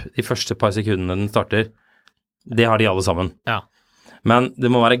tap de første par sekundene den starter. Det har de alle sammen. Ja. Men det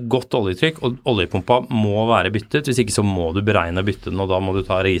må være godt oljetrykk, og oljepumpa må være byttet, hvis ikke så må du beregne bytten, og da må du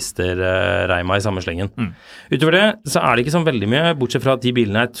ta registerreima i samme slengen. Utover det, så er det ikke sånn veldig mye, bortsett fra at de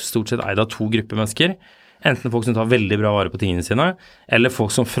bilene er stort sett eid av 2 grupper mennesker, enten folk som tar veldig bra vare på tingene sine, eller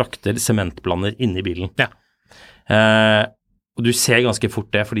folk som frakter sementblander inne i bilen. Ja. Og du ser ganske fort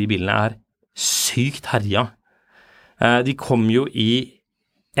det, fordi bilene er sykt herja. De kom jo i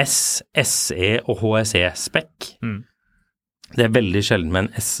S, SE og HSE-spekk. Det er veldig sjelden med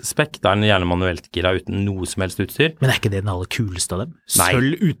en S-spec, da er den gjerne manuelt gira uten noe som helst utstyr. Men er ikke det den aller kuleste av dem? Nei.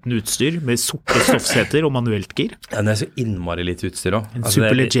 Sølv uten utstyr, med sorte stoffseter og manuelt gir. Ja, det er så innmari litt utstyr også. En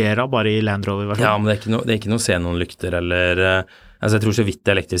Superleggera bare i Land Rover-versjon. Ja, men det er ikke noe xenonlykter eller jeg tror så vidt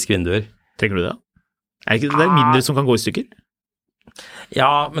elektriske vinduer. Trenger du det? Det er mindre som kan gå i stykker?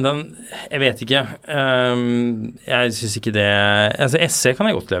 Ja, men jeg vet ikke. Jeg synes ikke det altså SE kan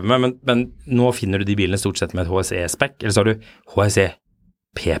jeg godt leve med, men nå finner du de bilene stort sett med et HSE-spec, eller så har du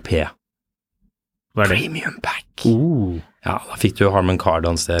HSE-PP. Hva er det? Premium Pack. Ja, da fikk du Harman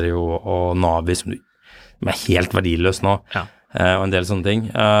Kardon stereo og Navi som er helt verdiløs nå, og en del sånne ting.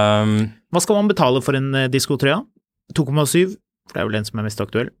 Hva skal man betale for en Disco 3? 2,7, for det er vel den som er mest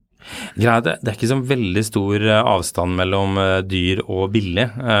aktuell. Greit, det er ikke så veldig stor avstand mellom dyr og billig.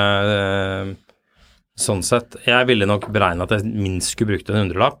 Sånn sett. Jeg ville nok beregne at jeg minst skulle brukt en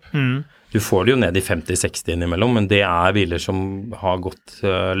 100-lapp. Du får det jo ned i 50-60 innimellom, men det er biler som har gått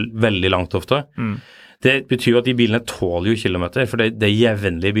veldig langt ofte. Det betyr jo at de bilene tåler jo kilometer, for det er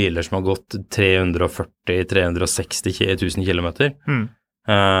jevnlige biler som har gått 340-360 000 kilometer,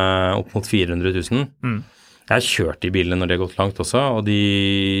 opp mot 400 000. Jeg har kjørt de bilene når de har gått langt også, og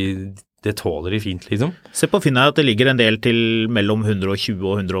det tåler de fint, liksom. Se på Finn at det ligger en del til mellom 120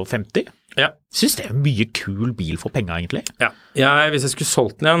 og 150. Ja. Synes det er en mye kul bil for penger, egentlig. Ja. Hvis jeg skulle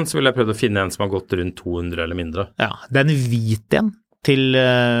solgt den igjen, så ville jeg prøvd å finne en som har gått rundt 200 eller mindre. Ja, det er en hvit en til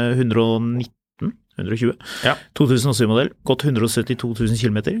 120. Ja. 2007-modell, gått 172 000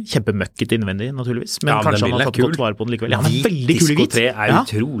 kilometer. Kjempemøkket innvendig, naturligvis. Men kanskje han har tatt godt vare på den likevel. Ja, den er veldig kul i hvit. Disco 3 er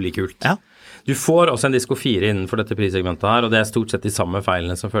utrolig kult. Ja. Du får også en Disco 4 innenfor dette prissegmentet her, og det er stort sett de samme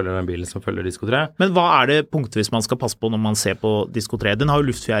feilene som følger den bilen som følger Disco 3. Men hva er det punktvis man skal passe på når man ser på Disco 3? Den har jo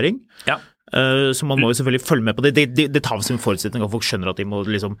luftfjæring, så man må jo selvfølgelig følge med på det. Det tar som forutsetning at folk skjønner at de må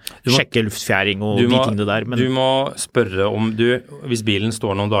liksom sjekke luftfjæring og de tingene der. Men du må spørre om hvis bilen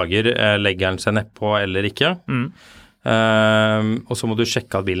står noen dager, legger den seg nedpå eller ikke, og så må du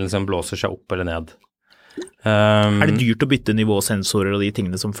sjekke at bilen som blåser seg opp eller ned. Er det dyrt å bytte nivåsensorer og de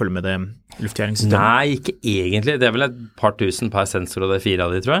tingene som følger med det luftfjæringssystemet? Nei, ikke egentlig. Det er vel et par tusen per sensor, og det er 4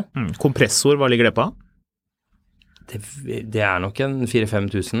 av de, tror jeg. Kompressor, hva ligger det på? Det er nok en 4-5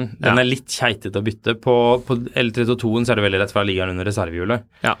 tusen. Den er litt kjeitet å bytte. På L322-en så er det veldig lett, for da ligger den under reservehjulet.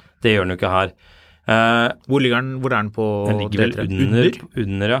 Ja. Det gjør den jo ikke her. Hvor er den på? Den ligger vel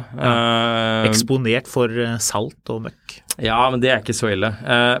under, ja. Eksponert for salt og møkk. Ja, men det er ikke så ille.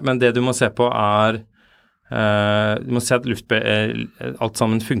 Men det du må se på er du må se at alt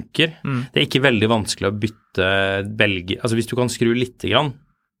sammen funker. Det er ikke veldig vanskelig å bytte belger. Altså hvis du kan skru litt grann,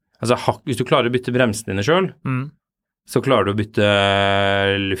 altså hvis du klarer å bytte bremsene dine selv, så klarer du å bytte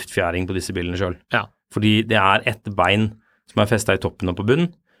luftfjæring på disse bilene selv. Ja. Fordi det er et bein som er festet i toppen og på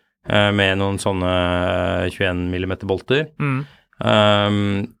bunnen, med noen sånne 21 mm bolter.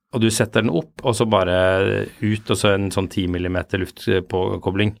 Og du setter den opp, og så bare ut, og så en sånn 10 mm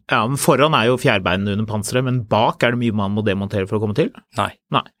luftpåkobling. Ja, men foran er jo fjærbeinen under panseret, men bak er det mye man må demontere for å komme til? Nei,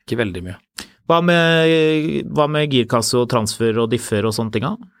 ikke veldig mye. Hva med girkasse og transfer og differ og sånne ting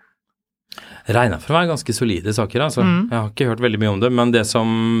da? Regner for å være ganske solide saker, altså. Jeg har ikke hørt veldig mye om det, men det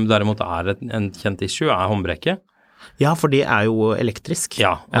som derimot er en kjent issue er håndbrekket. Ja, for det er jo elektrisk.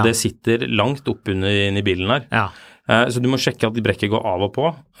 Ja, og det sitter langt opp inni bilen her. Ja. Så du må sjekke at brekket går av og på.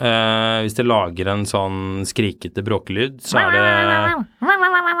 Hvis det lager en sånn skrikete bråkelyd, så er det...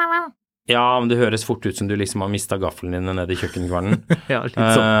 Ja, men det høres fort ut som du liksom har mistet gaffelen din nede i kjøkkenkvarnen. Ja, litt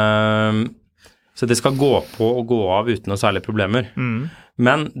sånn. Så det skal gå på og gå av uten noe særlig problemer.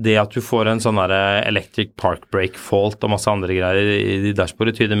 Men det at du får en sånn der electric park brake fault og masse andre greier i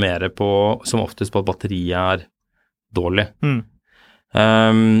dashbordet tyder mer på, som oftest på at batteriet er dårlig.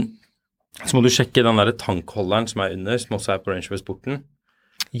 Så må du sjekke den der tankholderen som er under, som også er på Range Rover Sporten.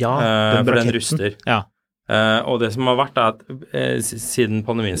 Ja, for den ruster. Ja. Og det som har vært er at siden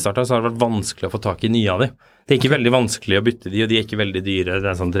pandemien startet, så har det vært vanskelig å få tak i nye av de. Det er ikke veldig vanskelig å bytte de, og de er ikke veldig dyre. Det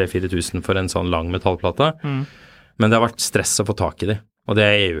er sånn 3-4 tusen for en sånn lang metallplate. Men det har vært stress å få tak i de, og det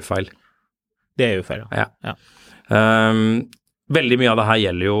er EU-feil. Det er EU-feil, ja. Veldig mye av det her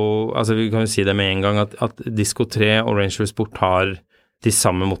gjelder jo, altså vi kan jo si det med en gang, at Disco 3 og Range Rover Sport har de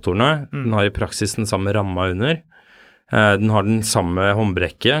samme motorene. Den har i praksis den samme ramma under. Den har den samme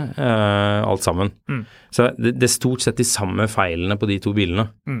håndbrekket, alt sammen. Så det er stort sett de samme feilene på de to bilene.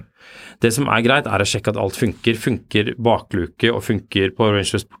 Det som er greit er å sjekke at alt funker. Funker bakluke og funker på Range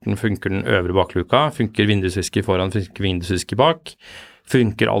Rover Sporten, funker den øvre bakluka, funker vindusvisker foran, funker vindusvisker bak,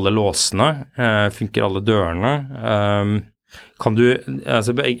 funker alle låsene, funker alle dørene. Kan du,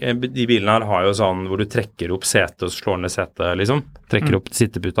 altså de bilene her har jo sånn hvor du trekker opp setet og slår ned setet, liksom. Trekker opp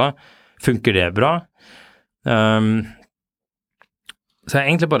sitteputa. Funker det bra? Så det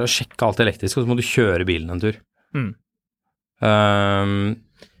egentlig bare å sjekke alt elektrisk, og så må du kjøre bilen en tur.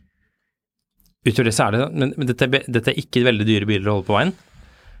 Utover det så det, men dette ikke veldig dyre biler å holde på veien.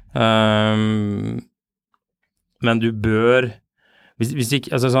 Men du bør, hvis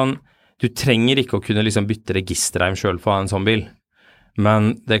ikke, altså sånn, du trenger ikke å kunne liksom bytte registerreim selv for å ha en sånn bil.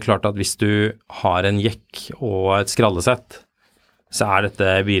 Men det klart at hvis du har en jekk og et skrallesett, så dette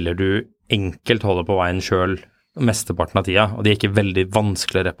biler du enkelt holder på veien selv mesteparten av tida, og de ikke veldig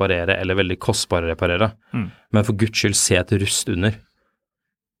vanskelig å reparere eller veldig kostbare å reparere. Men for Guds skyld, se et rust under.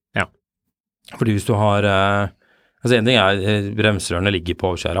 Ja. Fordi hvis du har, altså en ting bremserørene ligger på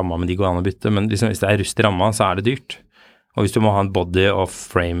overskjær ramma, men de går an å bytte, men liksom, hvis det rust i ramma, så det dyrt. Og hvis du må ha en body of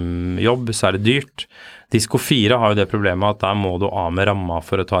frame-jobb, så det dyrt. Disco 4 har jo det problemet at der må du av med ramma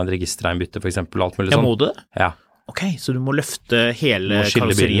for å ta en registerregnbytte, for eksempel, alt mulig sånn. Ja, må du det? Ja. Ok, så du må løfte hele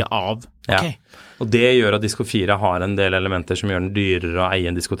karosseriet av. Okay. Ja, og det gjør at Disco 4 har en del elementer som gjør den dyrere å eie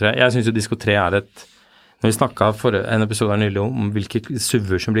en Disco 3. Jeg synes jo Disco 3 når vi snakket for en episode nylig om hvilke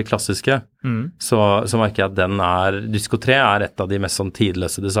SUV-er som blir klassiske, så merker jeg at Disco 3 et av de mest sånn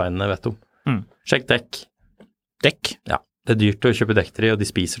tidløse designene jeg vet om. Sjekk dekk. Dekk? Ja, det dyrt å kjøpe dekk til, og de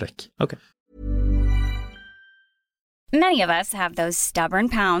spiser dekk. Ok. Many of us have those stubborn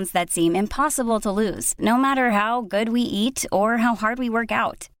pounds that seem impossible to lose, no matter how good we eat or how hard we work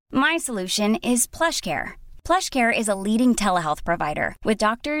out. My solution is PlushCare. PlushCare is a leading telehealth provider with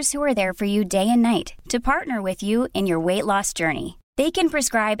doctors who are there for you day and night to partner with you in your weight loss journey. They can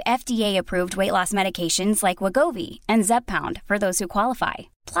prescribe FDA-approved weight loss medications like Wegovy and Zepbound for those who qualify.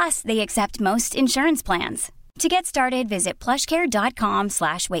 Plus, they accept most insurance plans. To get started, visit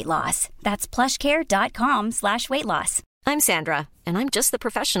plushcare.com/weightloss. That's plushcare.com/weightloss. I'm Sandra, and I'm just the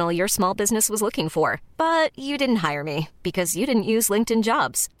professional your small business was looking for. But you didn't hire me because you didn't use LinkedIn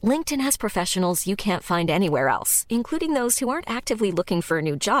Jobs. LinkedIn has professionals you can't find anywhere else, including those who aren't actively looking for a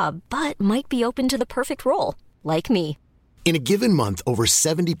new job, but might be open to the perfect role, like me. In a given month, over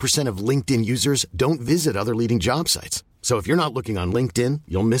 70% of LinkedIn users don't visit other leading job sites. So if you're not looking on LinkedIn,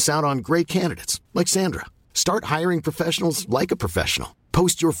 you'll miss out on great candidates, like Sandra. Start hiring professionals like a professional.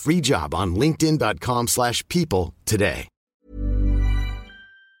 Post your free job on linkedin.com/people today.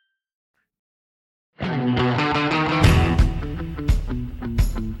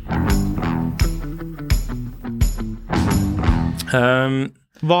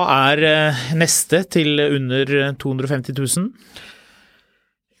 Hva neste til under 250 000?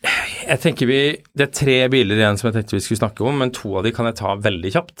 Jeg tenker det 3 biler igjen som jeg tenkte vi skulle snakke om, men 2 av de kan jeg ta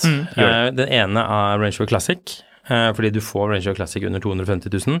veldig kjapt. Den ene Range Rover Classic, fordi du får Range Rover Classic under 250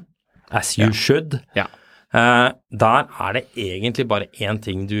 000, as you should. Ja. Der det egentlig bare én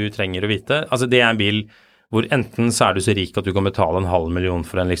ting du trenger å vite. Altså det en bil hvor enten så du så rik at du kan betale 500 000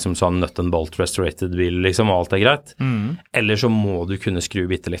 for en liksom sånn nut and bolt restorated bil, liksom, og alt greit, eller så må du kunne skru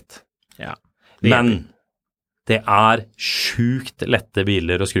bitte litt. Ja. Men det sjukt lette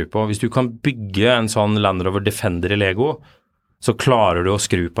biler å skru på. Hvis du kan bygge en sånn Land Rover Defender i Lego, så klarer du å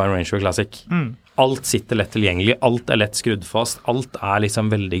skru på en Range Rover Classic. Alt sitter lett tilgjengelig, alt lett skrudd fast, alt liksom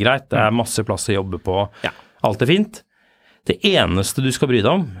veldig greit, det masse plass å jobbe på, alt fint. Det eneste du skal bry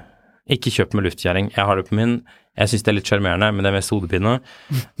deg om, ikke kjøp med luftkjæring. Jeg har det på min, jeg synes det litt charmerende, men det mest hodepinne.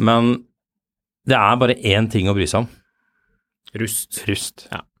 Men det bare én ting å bry seg om. Rust.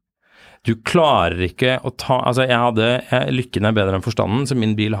 Ja. Du klarer ikke å ta, altså lykken bedre enn forstanden, så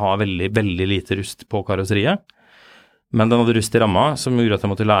min bil har veldig, veldig lite rust på karosseriet. Men den hadde rust i ramma, som gjorde at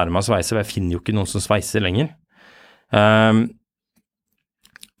jeg måtte lære meg å sveise, for jeg finner jo ikke noen som sveiser lenger.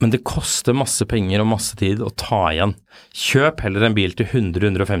 Men det koster masse penger og masse tid å ta igjen. Kjøp heller en bil til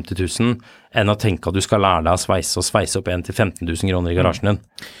 100-150 000 enn å tenke at du skal lære deg å sveise opp en til 15 000 kroner i garasjen din.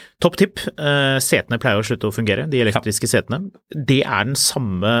 Topp tipp, setene pleier å slutte å fungere, de elektriske setene. Det den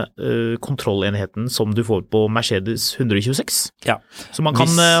samme kontrollenheten som du får på Mercedes 126. Ja. Så man kan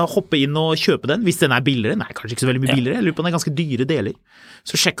hoppe inn og kjøpe den, hvis den billigere. Nei, kanskje ikke så veldig mye billigere, jeg lurer på den ganske dyre deler.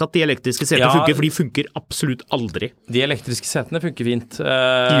 Så sjekk at de elektriske setene funker, for de funker absolutt aldri. De elektriske setene funker fint.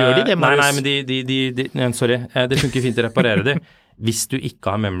 Gjør de det, Marius? Nei, men sorry, det funker fint å reparere de, hvis du ikke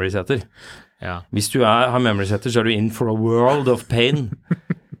har memory-setter. Ja. Hvis du har memory-setter, så du in for a world of pain.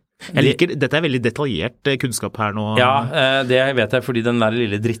 Jeg liker, dette veldig detaljert kunnskap her nå. Ja, det vet jeg, fordi den der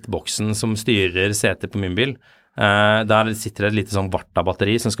lille drittboksen som styrer setet på min bil, der sitter et lite sånn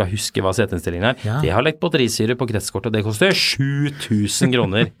Varta-batteri som skal huske hva seteinnstillingen Det har lekt batterisyre på kretskortet, og det koster 7 000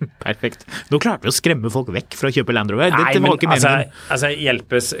 kroner. Perfekt. Nå klarte vi å skremme folk vekk fra å kjøpe Land Rover. Nei, men altså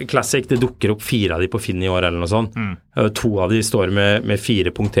hjelpes Classic, det dukker opp 4 av de på Finn i år eller noe sånt. 2 av de står med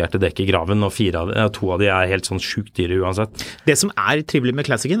 4 punkterte dekk i graven, og 2 av de helt sånn sjukt dyre uansett. Det som trivelig med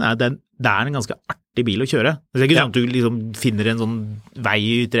Classicen at det en ganske artig artig bil å kjøre. Det er ikke sånn at du liksom finner en sånn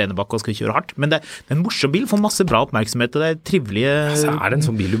vei ut Renebakke og skal kjøre hardt, men det er en morsom bil, får masse bra oppmerksomhet, og det er trivelige... Så er det en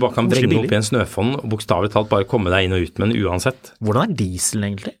sånn bil du bare kan vrenge opp i en snøfonn, og bokstavelig talt bare komme deg inn og ut med den uansett. Hvordan er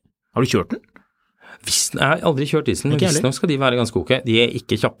dieselen egentlig? Har du kjørt den? Jeg har aldri kjørt dieselen, men visst nok skal de være ganske ok. De er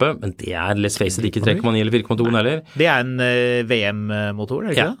ikke kjappe, men det er, let's face it, ikke 3,9 eller 4,2 heller. Det er en VM-motor, er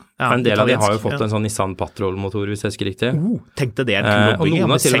det ikke det? Ja, en del av de har jo fått en sånn Nissan Patrol-motor, hvis jeg husker riktig. Tenkte det er en kul oppbygging,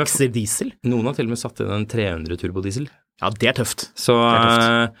 med 6 diesel. Noen har til og med satt inn en 300 turbodiesel. Ja, det er tøft. Så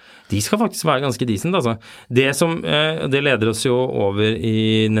de skal faktisk være ganske decent, altså. Det leder oss jo over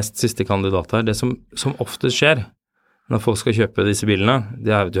i nest siste kandidat her. Det som ofte skjer når folk skal kjøpe disse bilene,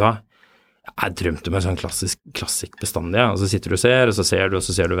 det er jo, jeg drømte med sånn klassisk bestandig, ja. Og så sitter du og ser, og så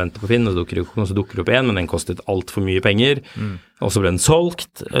ser du venter på Finn, og så dukker det opp en, men den kostet alt for mye penger, og så ble den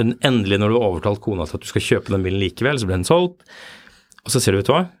solgt. Endelig når du har overtalt kona til at du skal kjøpe den bilen likevel, så ble den solgt. Og så ser du,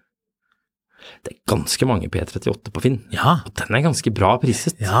 vet du hva? Det er ganske mange P38 på Finn, og den er ganske bra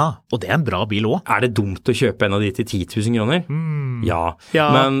priset. Ja, og det er en bra bil også. Er det dumt å kjøpe en av de til 10 000 kroner? Ja.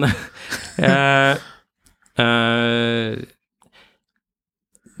 Men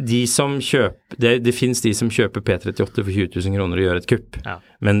det finnes de som kjøper P38 for 20 000 kroner og gjør et kupp,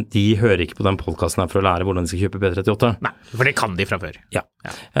 men de hører ikke på den podcasten her for å lære hvordan de skal kjøpe P38. Nei, for det kan de fra før. Ja.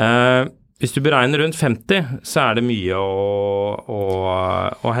 Hvis du beregner rundt 50, så er det mye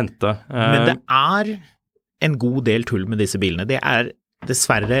å hente. Men det er en god del tull med disse bilene. Det er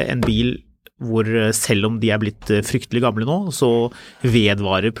dessverre en bil hvor selv om de er blitt fryktelig gamle nå, så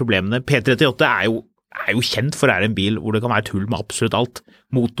vedvarer problemene. P38 er jo kjent for å være en bil hvor det kan være tull med absolutt alt.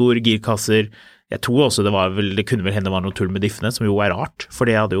 Motor, girkasser. Jeg tror også det kunne vel hende det var noe tull med diffene, som jo er rart, for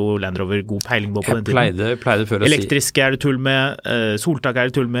det hadde jo Land Rover god peiling på den tiden. Jeg pleide før å si... Elektriske er det tull med, soltak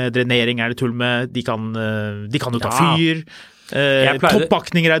er det tull med, drenering er det tull med, de kan jo ta fyr.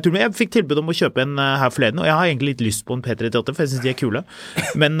 Toppakninger er det tull med. Jeg fikk tilbud om å kjøpe en her forleden, og jeg har egentlig litt lyst på en P38, for jeg synes de er kule.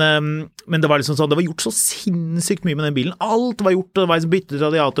 Men det var liksom sånn, det var gjort så sinnssykt mye med den bilen. Alt var gjort, det var liksom byttet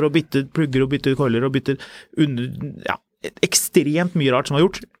radiator, og byttet plugger, og byttet koiler, og byttet ekstremt mye rart som var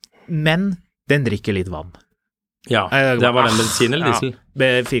gjort. Men den drikker litt vann. Ja, det var den bensin eller diesel?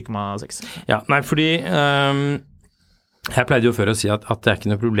 Ja, 4,6. Ja, nei, fordi jeg pleide jo før å si at det er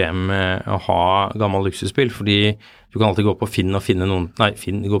ikke noe problem med å ha gammel luksusbil, fordi du kan alltid gå på Finn og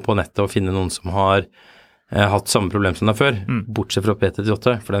gå på nettet og finne noen som har hatt samme problem som deg før, bortsett fra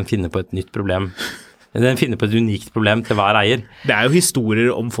P38, for den finner på et nytt problem. Den finner på et unikt problem til hver eier. Det er jo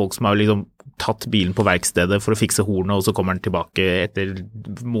historier om folk som har liksom tatt bilen på verkstedet for å fikse hornet, og så kommer den tilbake etter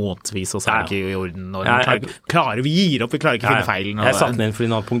månedsvis, og så er det ikke i orden. Og vi gir opp, vi klarer ikke å finne feilen. Jeg satte den inn fordi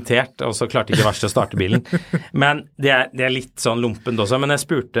den hadde punktert, og så klarte ikke verst å starte bilen. Men det er litt sånn lumpent også. Men jeg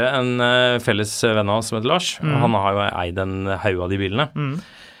spurte en felles venn av oss som heter Lars, og han har jo eid en haug av de bilene.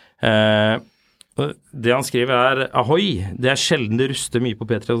 Det han skriver er: Ahoi, det er sjelden det ruster mye på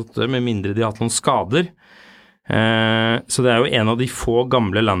P38, med mindre de har hatt noen skader. Så det er jo en av de få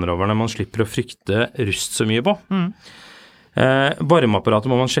gamle Land Roverne man slipper å frykte rust så mye på.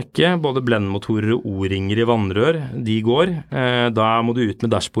 Varmeapparatet må man sjekke, både blendmotorer og O-ringer i vannrør, de går. Da må du ut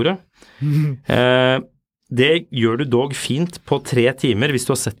med dashbordet. Det gjør du dog fint på 3 timer hvis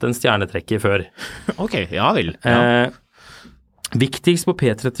du har sett en stjernetrekker før. Ok, ja vel. Ja. Viktigst på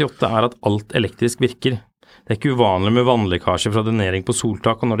P38 er at alt elektrisk virker. Det er ikke uvanlig med vannlekkasje fra drenering på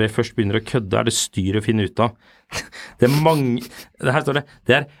soltak, og når det først begynner å kødde, er det styr å finne ut av. Her står det,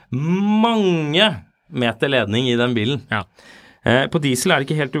 det er mange meter ledning i den bilen. Ja. På diesel er det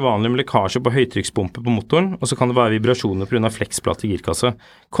ikke helt uvanlig med lekkasje på høytrykkspumpe på motoren, og så kan det være vibrasjoner på grunn av fleksplatt i girkasse.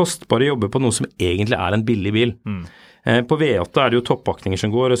 Kostbare jobber på noe som egentlig er en billig bil. På V8 er det jo toppakninger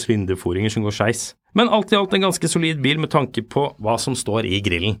som går, og sylinderforinger som går skeis. Men alt i alt en ganske solid bil med tanke på hva som står i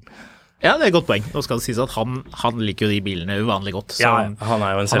grillen. Ja, det er et godt poeng. Nå skal det sies at han liker jo de bilene uvanlig godt. Så ja, han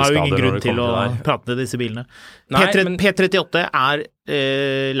er jo en selvskader. Han har jo ingen grunn til å prate disse bilene. Nei, P38 er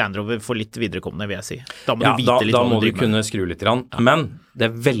Land Rover for litt viderekommende, vil jeg si. Da må du vite litt hva du driver med. Da må du kunne skru litt grann. Men det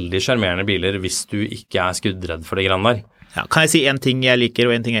er veldig charmerende biler hvis du ikke er skuddredd for det grann der. Ja, kan jeg si en ting jeg liker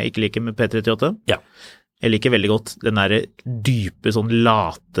og en ting jeg ikke liker med P38? Ja. Jeg liker veldig godt den der dype, sånn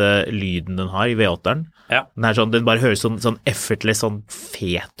late lyden den har i V8-eren. Ja. Den bare høres sånn effortless, sånn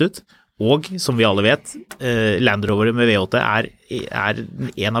fet ut. Og, som vi alle vet, Land Rover med V8 er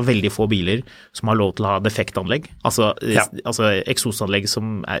en av veldig få biler som har lov til å ha defektanlegg. Altså eksosanlegg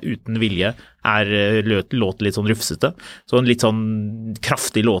som er uten vilje, låter litt sånn rufsete. Så en litt sånn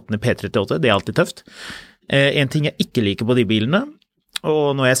kraftig låtende P38, det er alltid tøft. En ting jeg ikke liker på de bilene,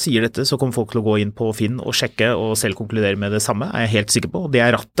 og når jeg sier dette, så kommer folk til å gå inn på Finn og sjekke og selv konkludere med det samme, er jeg helt sikker på. Det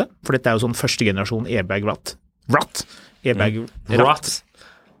er rattet, for dette er jo sånn første generasjon airbag-ratt. Airbag-ratt.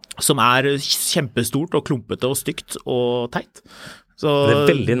 som kjempestort og klumpete og stygt og teit. Så, det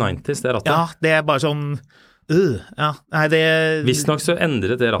veldig 90s, det rattet. Ja, det bare sånn ja, nei, det Visstnok så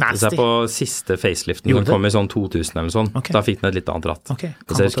endret det rattet seg på siste faceliften som kom i sånn 2000 eller sånn. Okay. Da fikk den et litt annet ratt. Okay,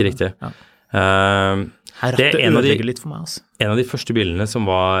 hvis jeg husker riktig. Ja. Det er litt for meg, altså. En av de første bilene som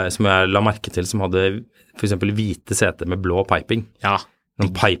jeg la merke til, som hadde for eksempel hvite seter med blå piping. Ja.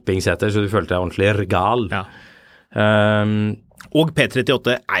 Noen piping-seter, så du følte deg ordentlig regal. Ja. Og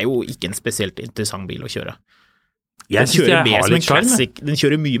P38 jo ikke en spesielt interessant bil å kjøre. Den kjører mye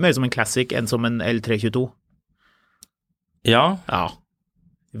mer som en classic enn som en L322. Ja,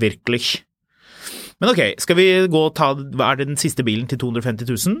 virkelig. Men ok, skal vi gå og ta, hva det den siste bilen til 250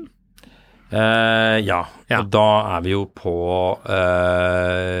 000? Ja, og da vi jo på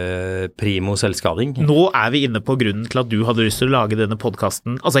primo selvskading. Nå vi inne på grunnen til at du hadde lyst til å lage denne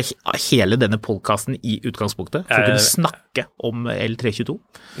podcasten, altså hele denne podcasten i utgangspunktet, for å kunne snakke om L322.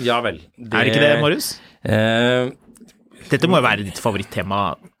 Ja vel. Det ikke det, Marius? Dette må jo være ditt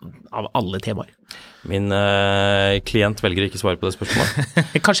favorittema av alle temaer. Min klient velger ikke svare på det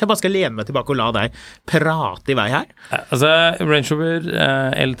spørsmålet. Kanskje jeg bare skal lene meg tilbake og la deg prate i vei her? Altså, Range Rover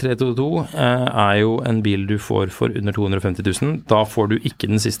L322 jo en bil du får for under 250 000. Da får du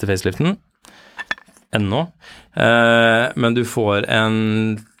ikke den siste faceliften. Ennå. Men du får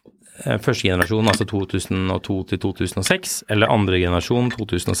en første generasjon, altså 2002 til 2006, eller andre generasjon,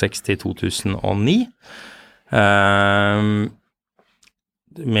 2006 til 2009.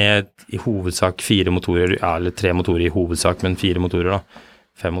 Med i hovedsak 4 motorer, eller 3 motorer i hovedsak, men 4 motorer da,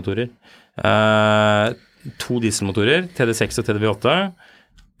 5 motorer. 2 dieselmotorer, TD6 og TDV8,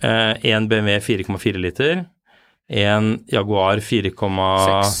 en BMW 4,4 liter, en Jaguar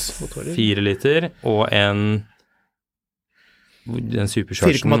 4,4 liter, og den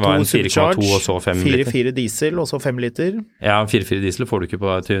superchargen var en 4,2 og så 5 liter. 4,4 diesel og så 5 liter. Ja, 4,4 diesel får du ikke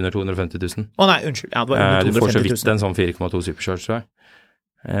til under 250 000. Nei, unnskyld. Ja, det var under 250 000. Du får så vidt en sånn 4,2 supercharge, tror jeg.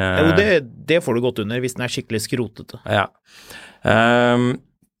 Jo, det får du godt under hvis den skikkelig skrotete. Ja.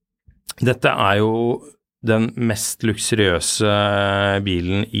 Dette jo den mest luksuriøse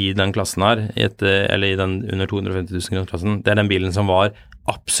bilen i den klassen her, eller i den under 250 000 kroner klassen. Det den bilen som var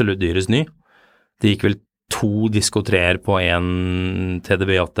absolutt dyrest ny. Det gikk vel 2 Disco 3-er på en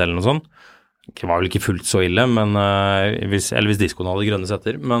TDB8 eller noe sånt. Det var vel ikke fullt så ille, men hvis Discoen hadde grønne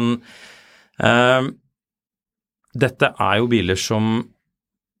setter. Men dette jo biler som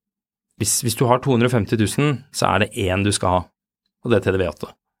hvis du har 250 000, så det en du skal ha, og det TDV8.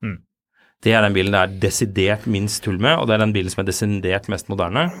 Det den bilen det desidert minst tull med, og det den bilen som desidert mest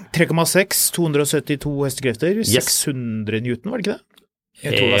moderne. 3,6, 272 hestekrefter, 600 Newton, var det ikke det?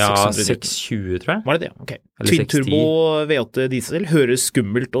 Jeg tror det var 620, tror jeg. Var det det? Ok. Twin Turbo V8 diesel høres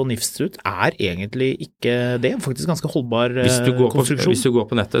skummelt og nifst ut, egentlig ikke det. Faktisk ganske holdbar konstruksjon. Hvis du går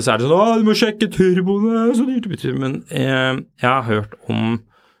på nettet, så det sånn, du må sjekke turboene, så dyrt. Men jeg har hørt om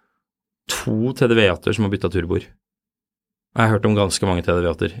 2 TDV8-er som har byttet turboer. Jeg har hørt om ganske mange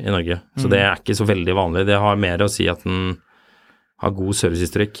TDV8-er i Norge, så det ikke så veldig vanlig. Det har mer å si at den har god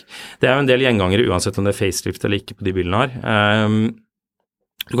servicehistorikk. Det jo en del gjengangere, uansett om det facelift eller ikke på de bilene her.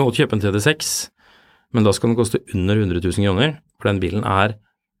 Du kan godt kjøpe en TD6, men da skal den koste under 100 000 kroner, for den bilen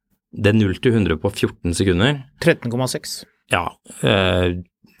det 0 til 100 på 14 sekunder. 13,6. Ja,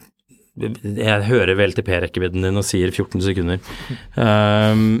 jeg hører VLTP-rekkevidden din og sier 14 sekunder.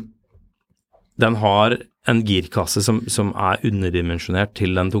 Den har en girkasse som underdimensjonert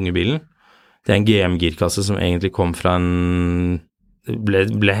til den tunge bilen. Det en GM-girkasse som egentlig kom fra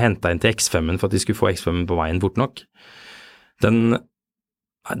ble hentet inn til X5-en for at de skulle få X5-en på veien fort nok.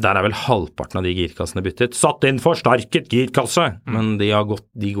 Der vel halvparten av de girkassene byttet. Satt inn forsterket girkasse, men de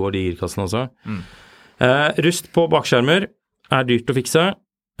går de girkassene også. Rust på bakskjermer dyrt å fikse.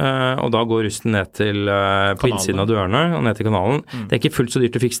 Og da går rusten ned til på innsiden av dørene og ned til kanalen. Det ikke fullt så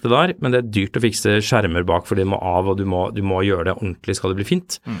dyrt å fikse det der, men det dyrt å fikse skjermer bak, for det må av, og du må gjøre det ordentlig skal det bli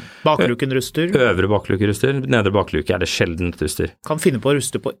fint. Bakluken ruster. Øvre bakluke ruster, nedre bakluke det sjelden ruster. Kan finne på å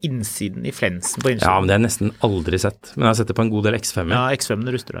ruste på innsiden, i flensen på innsiden. Ja, men det har jeg nesten aldri sett. Men jeg har sett det på en god del X5-er. Ja,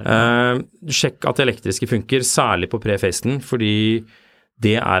 X5-ene ruster der. Sjekk at det elektriske funker, særlig på pre-facen, fordi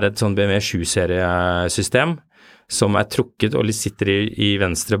det et sånn BMW 7-seriesystem, som trukket og sitter i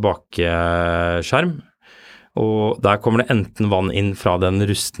venstre bakskjerm, og der kommer det enten vann inn fra den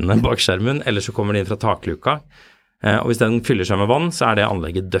rustne bakskjermen, eller så kommer det inn fra takluka, og hvis den fyller seg med vann, så det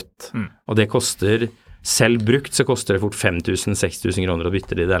anlegget dødt, og det koster, selv brukt, så koster det fort 5 000-6 000 kroner å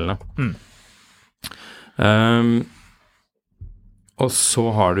bytte de delene. Og så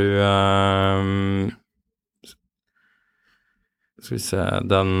har du skal vi se,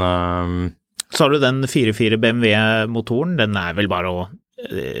 så har du den 4.4 BMW-motoren, den vel bare å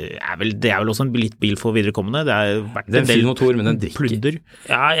det er vel også en litt bil for viderekommende. Det er vært en fin motor, men den drikker. Plunder.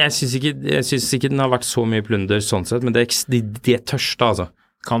 Ja, jeg synes ikke den har vært så mye plunder sånn sett, men det er tørste, altså.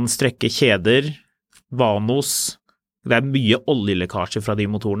 Kan strekke kjeder, vanos. Det er mye oljelekkasje fra de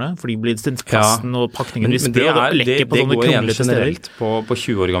motorene, fordi plasten og pakningen blir sprø og lekker på sånne kronglete steder. Generelt på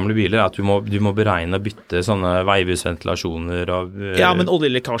 20 år gamle biler, at du må beregne å bytte sånne veivhusventilasjoner og Ja, men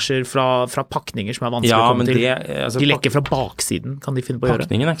oljelekkasjer fra pakninger som er vanskelig å komme til. De lekker fra baksiden, kan de finne på å gjøre.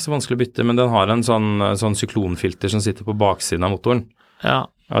 Pakningen er ikke så vanskelig å bytte, men den har en sånn syklonfilter som sitter på baksiden av motoren. Ja,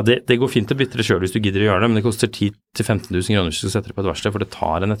 det går fint å bytte det selv hvis du gidder å gjøre det, men det koster 10 000 til 15 000 kroner hvis du setter det på et verksted, for det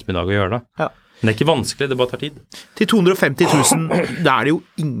tar en ettermiddag å gjøre det. Ja. Men det er ikke vanskelig, det bare tar tid. Til 250 000, da er det jo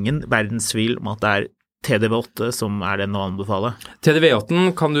ingen verdenstvil om at det er TDV8 som er den å anbefale. TDV8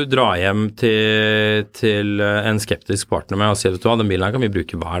 kan du dra hjem til en skeptisk partner med og si at den bilen her kan vi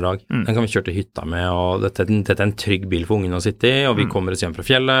bruke hver dag. Den kan vi kjøre til hytta med, og dette er en trygg bil for ungene å sitte i, og vi kommer oss hjem fra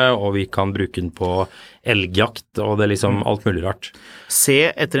fjellet, og vi kan bruke den på elgjakt, og det er liksom alt mulig rart. Se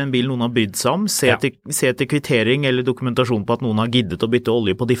etter en bil noen har brydd seg om, se etter kvittering eller dokumentasjon på at noen har giddet å bytte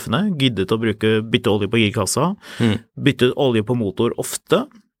olje på diffene, giddet å bytte olje på girkassa, bytte olje på motor ofte.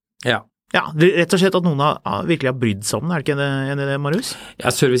 Ja, rett og slett at noen virkelig har brydd seg om det, er det ikke enig i det, Marius?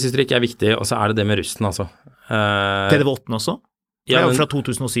 Ja, servicehistorikk er viktig, og så er det med rusten, altså. TDV8 også? Det er jo fra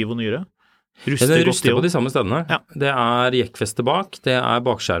 2007 og nyere. Den ruster på de samme stedene. Ja. Det er jekkfeste bak, det er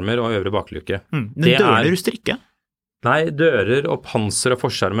bakskjermer og øvre bakluke. Men dørene ruster ikke? Nei, dører og panser og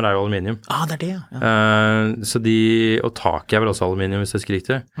forskjermer er jo aluminium. Det er det, ja. Og taket er vel også aluminium, hvis jeg skal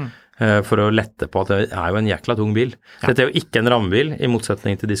riktig. For å lette på at det er jo en jækla tung bil. Dette er jo ikke en rammebil, i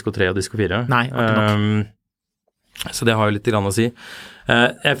motsetning til Disco 3 og Disco 4. Nei, nok. Så det har jo litt grann å si.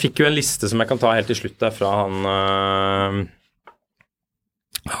 Jeg fikk jo en liste som jeg kan ta helt til slutt der fra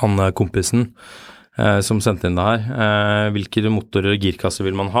han kompisen som sendte inn det her. Hvilke motorer og girkasse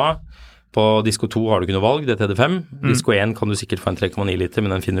vil man ha? På Disco 2 har du ikke noe valg, det er TD5. Disco 1 kan du sikkert få en 3,9 liter,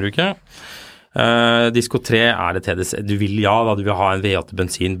 men den finner du ikke. Disco 3 er det TD6, du vil ha en V8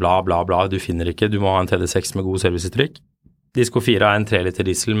 bensin, bla bla bla, du finner ikke, du må ha en TD6 med god servicetrykk. Disco 4 er en 3 liter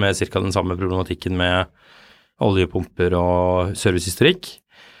diesel med cirka den samme problematikken med oljepumper og servicehistorikk.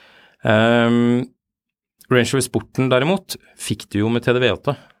 Range Rover Sporten derimot fikk du jo med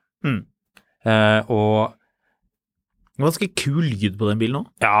TDV8. Og ganske kul lyd på den bilen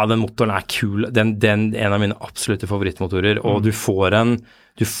også. Ja, den motoren er kul. Den er en av mine absolutte favorittmotorer, og du får en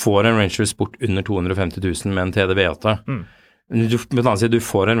Range Rover Sport under 250 000 med en TDV8. Du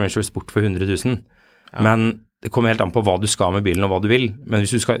får en Range Rover Sport for 100 000, men det kommer helt an på hva du skal med bilen og hva du vil. Men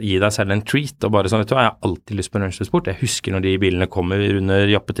hvis du skal gi deg selv en treat og bare sånn, vet du, jeg har alltid lyst på en Range Rover Sport. Jeg husker når de bilene kommer under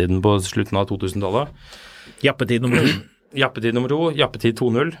jappetiden på slutten av 2000-tallet. Jappetid nummer 2. Jappetid nummer 2, jappetid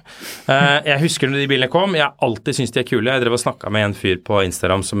 2.0. Jeg husker når de bilene kom, jeg alltid synes de er kule. Jeg drev og snakket med en fyr på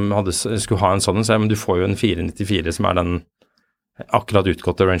Instagram som skulle ha en sånn, så jeg, men du får jo en 494 som er den akkurat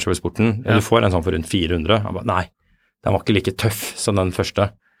utgåtte Range Rover Sporten. Ja. Du får en sånn for rundt 400. Jeg ba, nei, den var ikke like tøff som den første.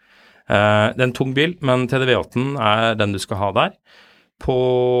 Det er en tung bil, men TDV8 er den du skal ha der. På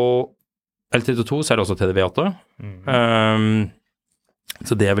L32 så er det også TDV8.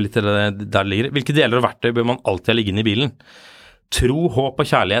 Så det er vel litt der det ligger. Hvilke deler av verktøy bør man alltid ha liggende i bilen? Tro, håp og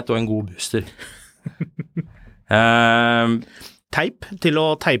kjærlighet og en god booster. Teip til å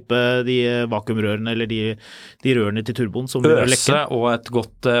teipe de vakuumrørene eller de rørene til turboen som vil lekke. Øse og et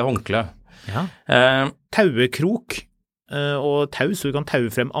godt håndkle. Ja. Tauekrok og tau, så du kan taue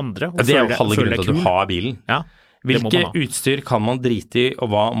frem andre. Det er jo halve grunnen til at du har bilen. Ja. Hvilke utstyr kan man drite i, og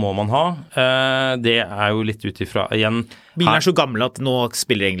hva må man ha? Det er jo litt ut ifra, igjen... Bilen er så gammel at nå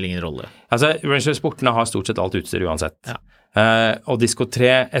spiller egentlig ingen rolle. Altså, Range Rover Sportene har stort sett alt utstyr uansett. Ja. Og Disco 3,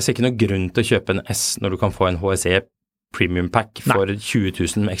 jeg ser ikke noe grunn til å kjøpe en S når du kan få en HSE Premium Pack for 20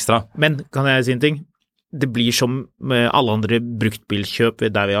 000 ekstra. Men, kan jeg si en ting? Det blir som med alle andre bruktbilkjøp,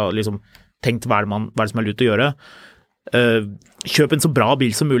 der vi har liksom tenkt hva er det som er lurt å gjøre. Kjøp en så bra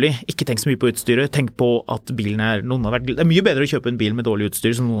bil som mulig, ikke tenk så mye på utstyret, tenk på at bilen det er mye bedre å kjøpe en bil med dårlig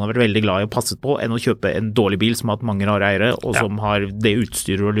utstyr som noen har vært veldig glad i og passet på, enn å kjøpe en dårlig bil som har hatt mange rare eiere, og som har det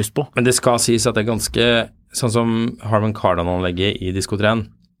utstyret du har lyst på. Men det skal sies at det er ganske, sånn som Harman Kardon-anlegget i Disco 3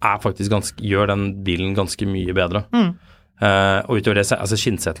 gjør den bilen ganske mye bedre. Og utover det, altså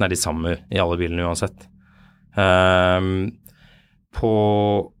skinnsettene er de samme i alle bilene uansett. På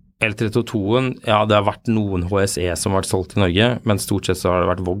L32-en, ja, det har vært noen HSE som har vært solgt i Norge, men stort sett så har det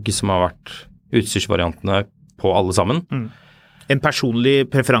vært Vogue som har vært utstyrsvariantene på alle sammen. En personlig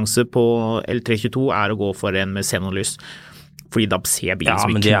preferanse på L322 er å gå for en med xenonlys, fordi da ser bilen så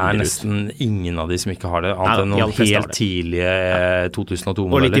mye kulere ut. Ja, men det er nesten ingen av de som ikke har det, annet enn noen helt tidlige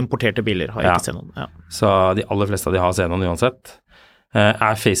 2002-modeller. Og litt importerte biler har ikke xenon. Ja. Så de aller fleste av de har xenon uansett.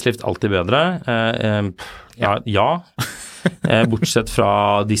 facelift alltid bedre? Ja. Bortsett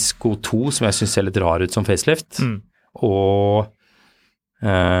fra Disco 2, som jeg synes ser litt rar ut som facelift. Og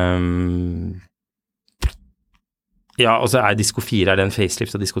og så Disco 4, det en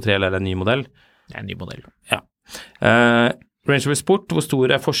facelift, og Disco 3, eller er det en ny modell? Det en ny modell. Ja. Range Rover Sport, hvor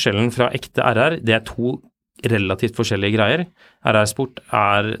stor forskjellen fra ekte RR? Det to relativt forskjellige greier. RR Sport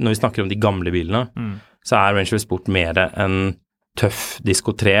når vi snakker om de gamle bilene, så Range Rover Sport mer en tøff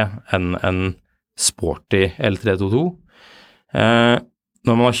Disco 3 enn en sporty L322.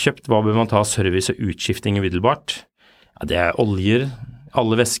 Når man har kjøpt, hva bør man ta service og utskifting umiddelbart? Det oljer,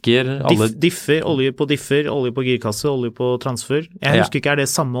 alle væsker, differ, olje på girkasse, olje på transfer. Jeg husker ikke, det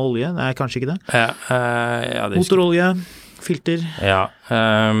samme olje? Nei, kanskje ikke det. Motorolje, filter. Ja,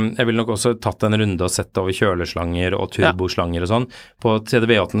 jeg vil nok også tatt en runde og sett over kjøleslanger og turboslanger og sånn. På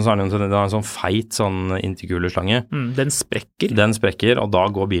TDV8 så har den en sånn feit sånn interkuleslange. Den sprekker, og da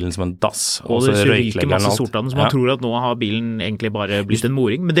går bilen som en dass. Og det ryker masse sort av den, så man tror at nå har bilen egentlig bare blitt en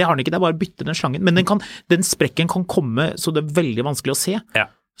moring. Men det har den ikke, det bare bytte den slangen. Men den sprekken kan komme, så det veldig vanskelig å se. Ja.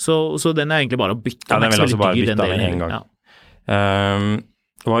 Så den egentlig bare å bytte. Ja, den vil altså bare bytte den en gang. Ja.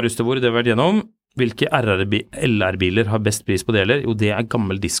 Hva Rustevor, det har vært gjennom. Hvilke LR-biler har best pris på deler? Jo, det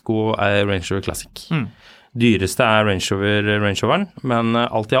gammel Disco og Range Rover Classic. Dyreste Range Roveren, men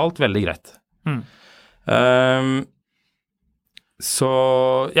alt i alt veldig greit. Så,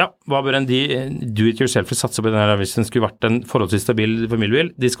 hva bør en do-it-yourself satse på denne hvis den skulle vært en forholdsvis stabil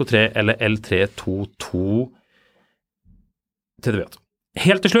familiebil? Disco 3 eller L322 TDV8.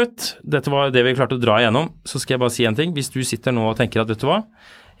 Helt til slutt, dette var det vi klarte å dra igjennom, så skal jeg bare si en ting. Hvis du sitter nå og tenker at vet du hva,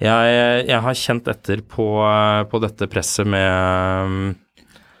 jeg har kjent etter på dette presset med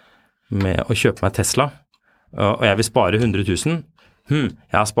å kjøpe meg Tesla, og jeg vil spare 100 000.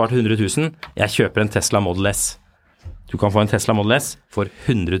 Jeg har spart 100 000, jeg kjøper en Tesla Model S. Du kan få en Tesla Model S for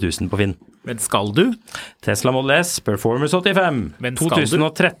 100 000 på Finn. Men skal du? Tesla Model S, Performance 85,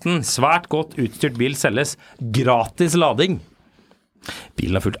 2013, svært godt utstyrt bil selges, gratis lading.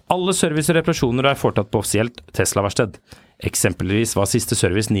 Bilen har fulgt alle service og reparasjoner og foretatt på offisielt Tesla-versted. Eksempelvis var siste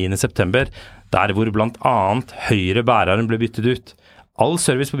service 9. september, der hvor blant annet høyre bæreren ble byttet ut. All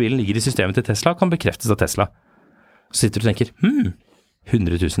service på bilen ligger i systemet til Tesla, kan bekreftes av Tesla. Så sitter du og tenker,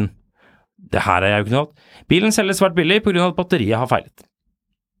 100 000. Det her jeg jo ikke hatt. Bilen selges svært billig på grunn av at batteriet har feilet.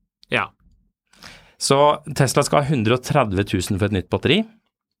 Ja. Så Tesla skal ha 130 000 for et nytt batteri,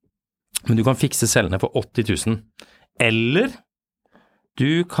 men du kan fikse cellene for 80 000. Eller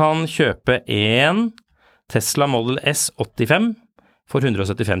du kan kjøpe en Tesla Model S 85 for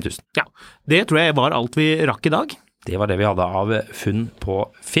 175 000. Ja, det tror jeg var alt vi rakk i dag. Det var det vi hadde av funn på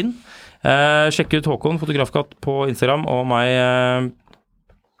Finn. Sjekk ut Håkon, fotografkatt på Instagram, og meg,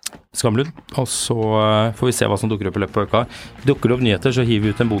 Skamlund. Og så får vi se hva som dukker opp i løpet av uka. Dukker det opp nyheter, så hiver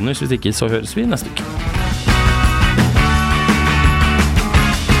vi ut en bonus. Hvis ikke, så høres vi neste uke.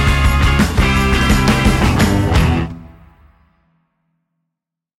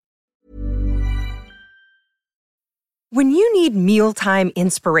 When you need mealtime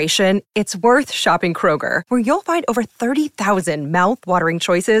inspiration, it's worth shopping Kroger, where you'll find over 30,000 mouth-watering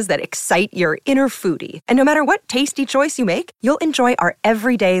choices that excite your inner foodie. And no matter what tasty choice you make, you'll enjoy our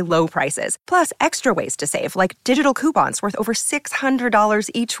everyday low prices, plus extra ways to save, like digital coupons worth over $600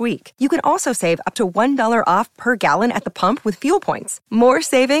 each week. You can also save up to $1 off per gallon at the pump with fuel points. More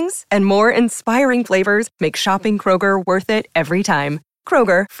savings and more inspiring flavors make shopping Kroger worth it every time.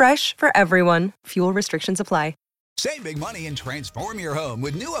 Kroger, fresh for everyone. Fuel restrictions apply. Save big money and transform your home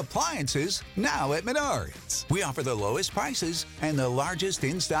with new appliances now at Menards. We offer the lowest prices and the largest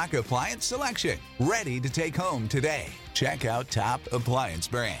in-stock appliance selection. Ready to take home today. Check out top appliance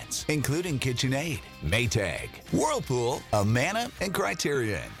brands, including KitchenAid, Maytag, Whirlpool, Amana, and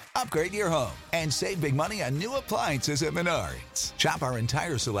Criterion. Upgrade your home and save big money on new appliances at Menards. Shop our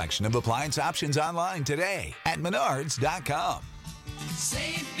entire selection of appliance options online today at Menards.com.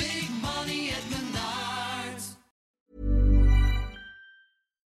 Save big money at Menards.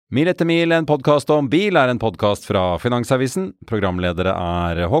 Mil etter mil, en podcast om bil, en podcast fra Finansavisen. Programledere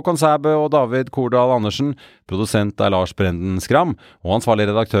Håkon Sæbø og David Kordal Andersen. Produsent Lars Brenden Skram. Og ansvarlig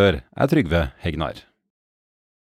redaktør Trygve Hegnar.